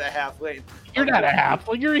 I'm not a halfling. You're not a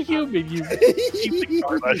halfling. You're a human.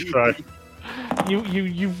 Nice try.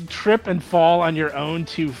 You trip and fall on your own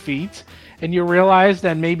 2 feet, and you realize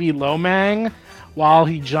that maybe Lomang, while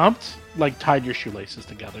he jumped, tied your shoelaces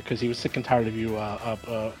together because he was sick and tired of you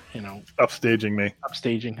Upstaging me.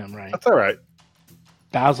 upstaging him. Right, That's all right.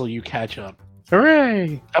 Basil, you catch up.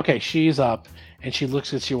 Hooray! Okay, she's up, and she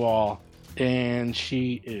looks at you all, and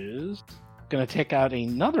she is gonna take out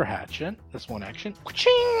another hatchet. That's one action.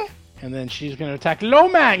 Ka-ching! And then she's gonna attack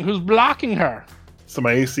Lomang, who's blocking her. So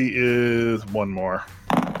my AC is one more.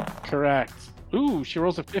 Correct. Ooh, she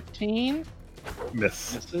rolls a 15.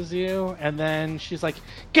 Miss. Misses you, and then she's like,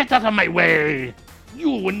 "Get out of my way! You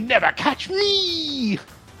will never catch me!"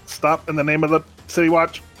 Stop in the name of the City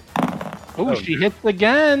Watch. Oh, she hits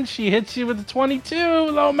again. She hits you with a 22,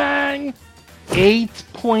 Lomang. 8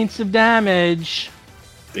 points of damage.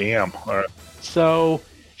 Damn. All right. So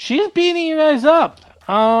she's beating you guys up.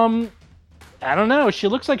 I don't know. She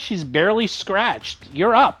looks like she's barely scratched.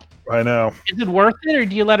 You're up. I know. Is it worth it, or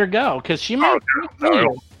do you let her go? Because she might.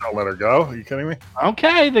 No, I'll let her go. Are you kidding me?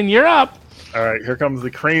 Okay, then you're up. All right, here comes the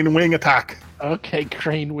crane wing attack. Okay,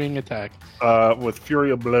 crane wing attack. With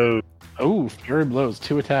Fury of Blows. Oh, Fury Blows,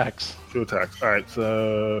 2 attacks. 2 attacks. All right,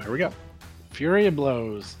 so here we go. Fury of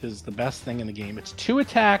Blows is the best thing in the game. It's 2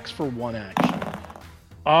 attacks for 1 action.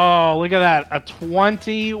 Oh, look at that. A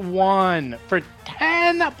 21 for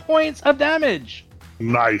 10 points of damage.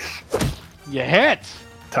 Nice. You hit.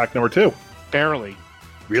 Attack number 2. Barely.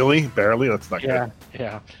 Really? Barely? That's not good.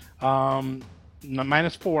 Yeah.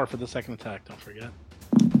 -4 for the second attack, don't forget.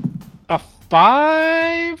 A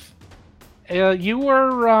 5? You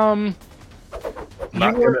were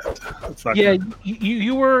Not good. That's not yeah, good.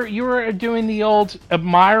 you were doing the old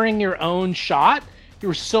admiring your own shot. You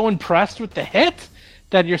were so impressed with the hit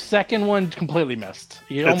that your second one completely missed.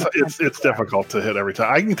 It's difficult to hit every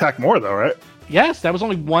time. I can attack more though, right? Yes, that was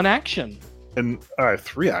only 1 action. And all right,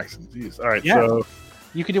 3 actions. Jeez. All right, Yeah. so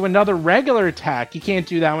You could do another regular attack. You can't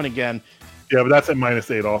do that one again. yeah, but that's at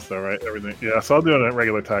 -8 also, right? Everything. Yeah, so I'll do a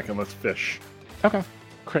regular attack and let's fish. Okay.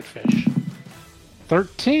 Crit fish.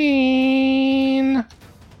 13.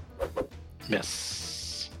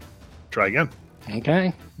 Miss. Try again.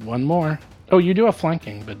 Okay. 1 more. Oh, you do have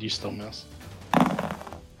flanking, but you still miss.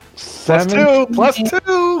 +2.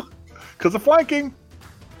 +2. Because of flanking.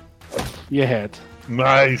 You hit.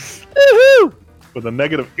 Nice. With a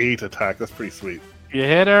 -8 attack. That's pretty sweet. You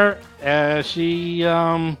hit her. She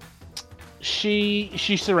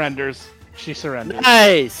surrenders. She surrenders.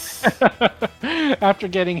 Nice. After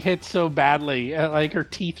getting hit so badly, like her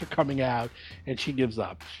teeth are coming out, and she gives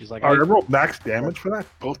up. She's like, I rolled max damage for that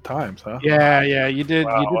both times, huh? Yeah, you did.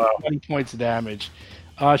 Wow, you did 20 points of damage.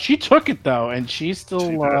 She took it though, and she's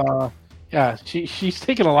still. She's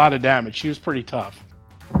taking a lot of damage. She was pretty tough.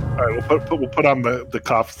 All right, we'll put on the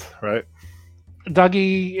cuffs, right?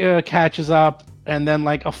 Dougie catches up, and then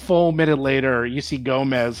like a full minute later, you see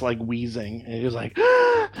Gomez like wheezing, and he's like,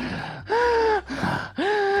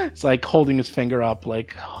 it's like holding his finger up,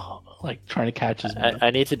 like trying to catch his breath. I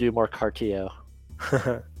need to do more cardio.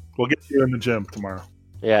 We'll get you in the gym tomorrow.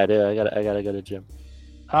 Yeah, I do. I gotta go to gym.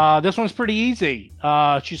 This one's pretty easy.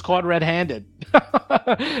 She's caught red-handed.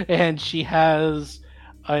 And she has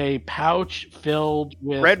a pouch filled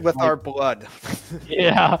with... Red with our blood.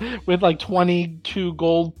 Yeah, with like 22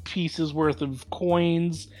 gold pieces worth of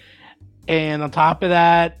coins. And on top of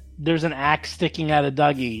that, there's an axe sticking out of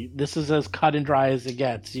Dougie. This is as cut and dry as it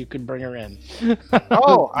gets. You can bring her in.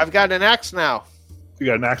 Oh, I've got an axe now. You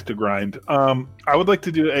got an axe to grind. I would like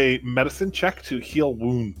to do a medicine check to heal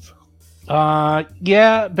wounds.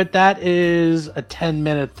 Yeah, but that is a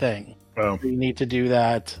 10-minute thing. Oh. You need to do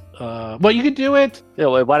that. Well, you could do it. Yeah,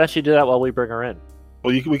 why don't you do that while we bring her in?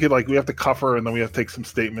 Well, we have to cuff her, and then we have to take some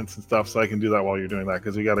statements and stuff, so I can do that while you're doing that,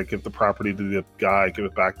 because we got to give the property to the guy, give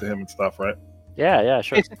it back to him and stuff, right? Yeah,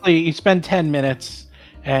 sure. Basically, you spend 10 minutes,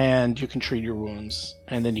 and you can treat your wounds,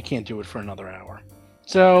 and then you can't do it for another hour.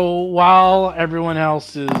 So while everyone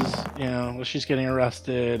else is, she's getting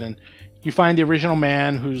arrested, and you find the original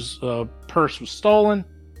man whose purse was stolen,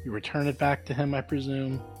 you return it back to him, I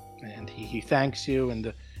presume, and he thanks you,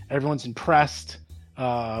 and everyone's impressed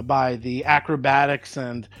by the acrobatics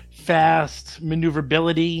and fast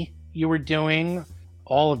maneuverability you were doing,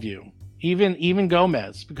 all of you. Even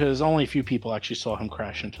Gomez, because only a few people actually saw him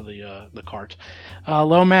crash into the cart.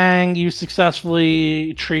 Lomang, you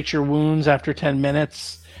successfully treat your wounds after 10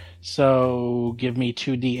 minutes, so give me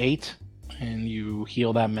 2d8, and you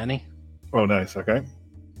heal that many. Oh, nice. Okay.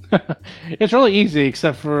 It's really easy,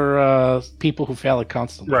 except for people who fail it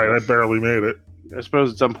constantly. Right, I barely made it. I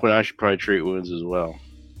suppose at some point I should probably treat wounds as well.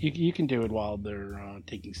 You can do it while they're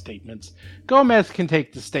taking statements. Gomez can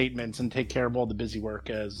take the statements and take care of all the busy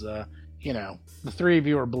work as... the three of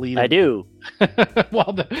you are bleeding. I do.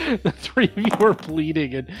 While the three of you are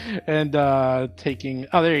bleeding and taking...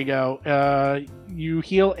 Oh, there you go. You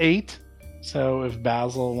heal 8. So if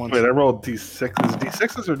Basil wants... Wait, I rolled D6s.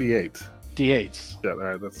 D6s or D8s? D8s. Yeah, all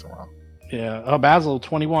right, that's wrong. Yeah. Oh, Basil,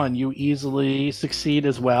 21. You easily succeed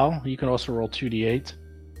as well. You can also roll 2d8.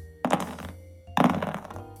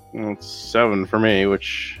 Well, it's 7 for me,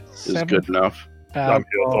 which is good enough.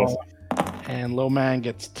 Basil, and Lomang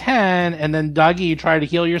gets 10, and then Dougie, you try to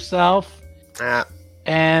heal yourself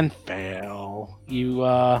and fail.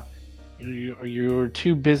 You're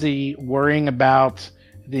too busy worrying about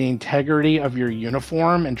the integrity of your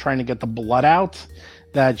uniform and trying to get the blood out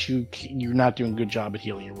that you're not doing a good job at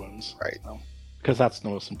healing your wounds. Right. Because that's the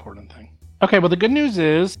most important thing. Okay, well, the good news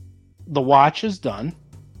is the watch is done.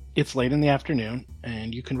 It's late in the afternoon,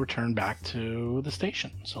 and you can return back to the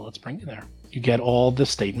station. So let's bring you there. You get all the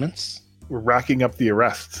statements. We're racking up the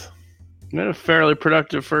arrests. We had a fairly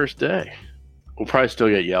productive first day. We'll probably still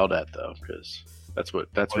get yelled at though, because that's what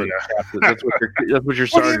you're. What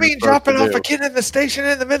do you mean dropping off a kid in the station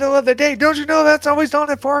in the middle of the day? Don't you know that's always done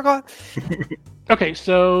at 4 o'clock? Okay,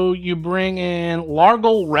 so you bring in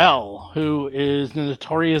Largle Rel, who is the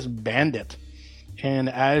notorious bandit. And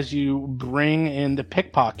as you bring in the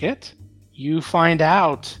pickpocket, you find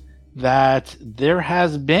out that there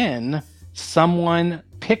has been someone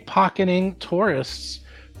pickpocketing tourists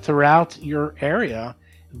throughout your area.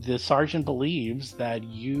 The sergeant believes that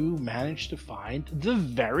you managed to find the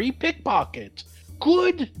very pickpocket.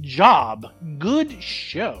 Good job. Good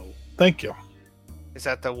show. Thank you. Is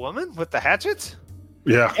that the woman with the hatchets?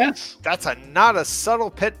 Yeah. Yes. That's not a subtle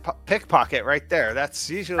pickpocket right there. That's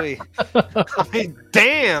usually... I mean,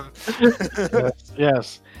 damn!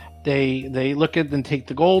 Yes. They look at and take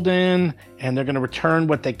the gold in, and they're going to return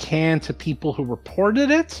what they can to people who reported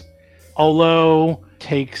it. Olo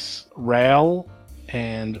takes Rael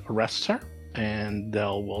and arrests her, and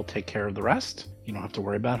we'll take care of the rest. You don't have to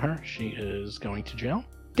worry about her. She is going to jail.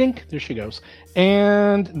 Dink, there she goes.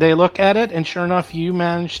 And they look at it, and sure enough, you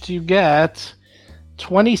manage to get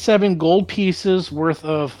 27 gold pieces worth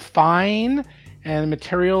of fine and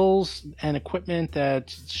materials and equipment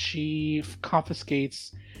that she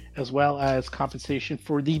confiscates, as well as compensation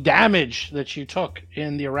for the damage that you took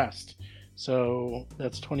in the arrest. So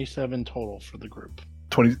that's 27 total for the group.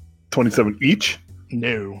 27 each?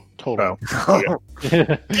 No, total. Oh.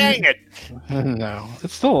 Dang it! No,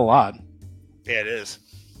 it's still a lot. Yeah, it is.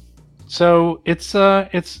 So it's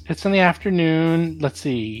in the afternoon. Let's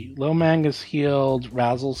see. Lomang is healed.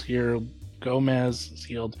 Razzle's healed. Gomez is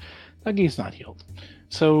healed. Dougie's not healed.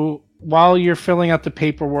 So while you're filling out the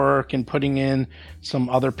paperwork and putting in some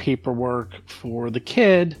other paperwork for the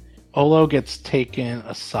kid, Olo gets taken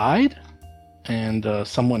aside, and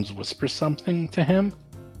someone whispers something to him,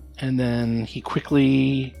 and then he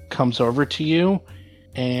quickly comes over to you,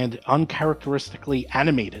 and uncharacteristically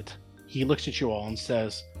animated, he looks at you all and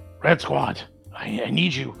says, "Red Squad, I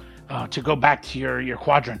need you to go back to your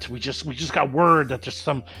quadrant. We just got word that there's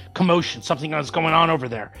some commotion, something is going on over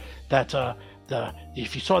there. That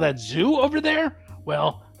if you saw that zoo over there,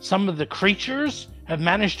 well, some of the creatures have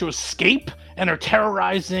managed to escape and are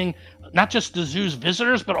terrorizing not just the zoo's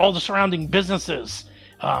visitors, but all the surrounding businesses.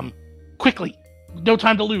 Quickly, no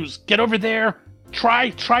time to lose. Get over there.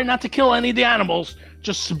 Try not to kill any of the animals.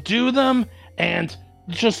 Just subdue them and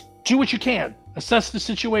just do what you can. Assess the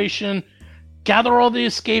situation. Gather all the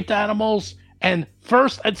escaped animals. And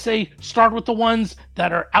first, I'd say start with the ones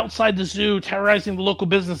that are outside the zoo, terrorizing the local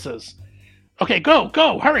businesses. Okay, go.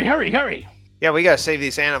 Hurry. Yeah, we gotta save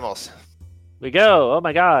these animals. We go. Oh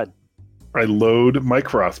my God. I load my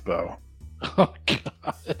crossbow. Oh,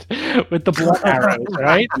 God. With the blood arrows,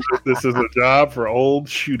 right? This is a job for old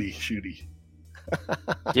Shooty.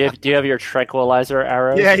 Do you have your tranquilizer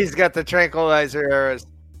arrows? Yeah, he's got the tranquilizer arrows.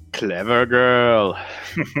 Clever girl.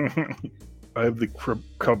 I have the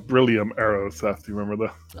Cabrillium arrows, Seth. Do you remember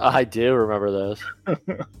that? I do remember those.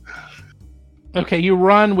 Okay, you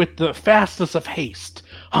run with the fastest of haste,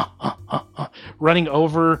 running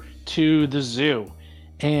over to the zoo.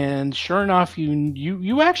 And sure enough,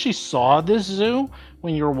 you actually saw this zoo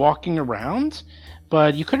when you were walking around,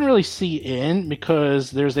 but you couldn't really see in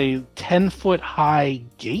because there's a 10-foot high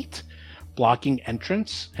gate blocking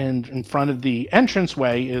entrance, and in front of the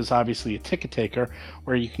entranceway is obviously a ticket taker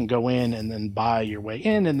where you can go in and then buy your way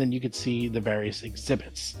in, and then you could see the various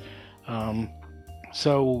exhibits.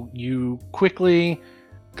 So you quickly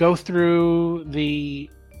go through the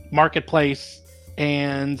marketplace,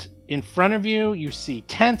 and in front of you, you see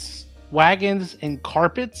tents, wagons, and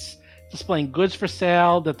carpets displaying goods for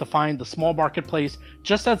sale that define the small marketplace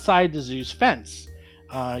just outside the zoo's fence.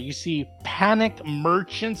 You see panicked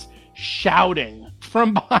merchants shouting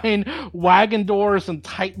from behind wagon doors and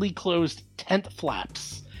tightly closed tent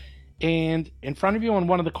flaps. And in front of you on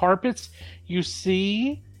one of the carpets, you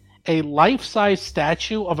see a life-size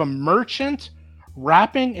statue of a merchant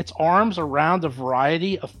wrapping its arms around a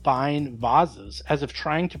variety of fine vases, as if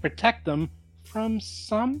trying to protect them from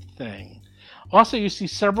something. Also, you see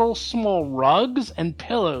several small rugs and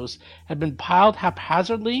pillows have been piled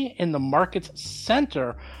haphazardly in the market's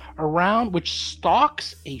center, around which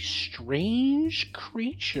stalks a strange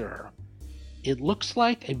creature. It looks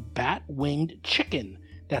like a bat-winged chicken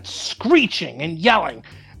that's screeching and yelling,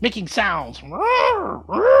 making sounds. Wait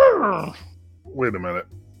a minute.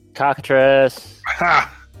 Cockatrice.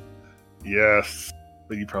 Ha! Yes.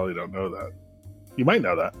 But you probably don't know that. You might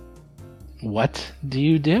know that. What do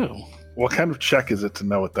you do? What kind of check is it to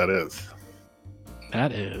know what that is?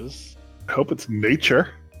 That is... I hope it's nature.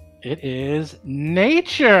 It is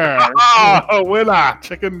nature. Oh, winner!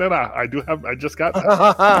 Chicken dinner. I just got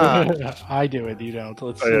that. I do it. You don't.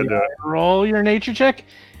 Let's see. do it. Roll your nature check.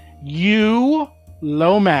 You,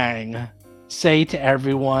 Lomang, say to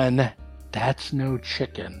everyone, "That's no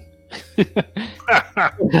chicken.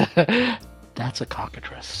 That's a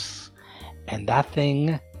cockatrice." And that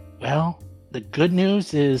thing, well, the good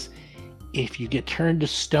news is if you get turned to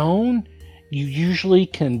stone, you usually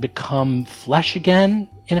can become flesh again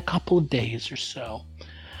in a couple of days or so.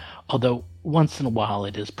 Although once in a while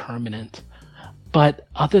it is permanent. But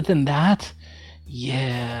other than that,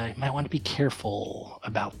 yeah, you might want to be careful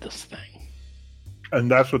about this thing. And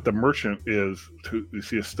that's what the merchant is. You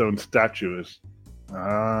see a stone statue is.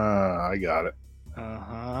 Ah, I got it.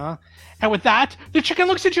 Uh-huh. And with that, the chicken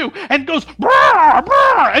looks at you and goes, "Brrr,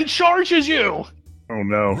 brrr," and charges you. Oh,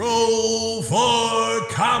 no. Roll for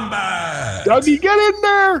combat! Dougie, get in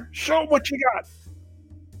there! Show 'em what you got!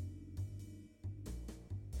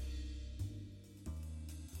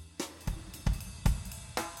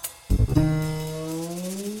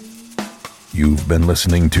 You've been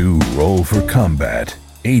listening to Roll for Combat,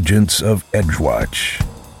 Agents of Edgewatch.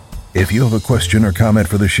 If you have a question or comment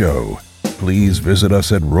for the show, please visit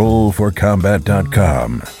us at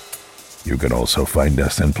rollforcombat.com. You can also find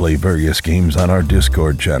us and play various games on our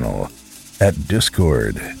Discord channel at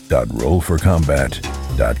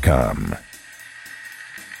discord.rollforcombat.com.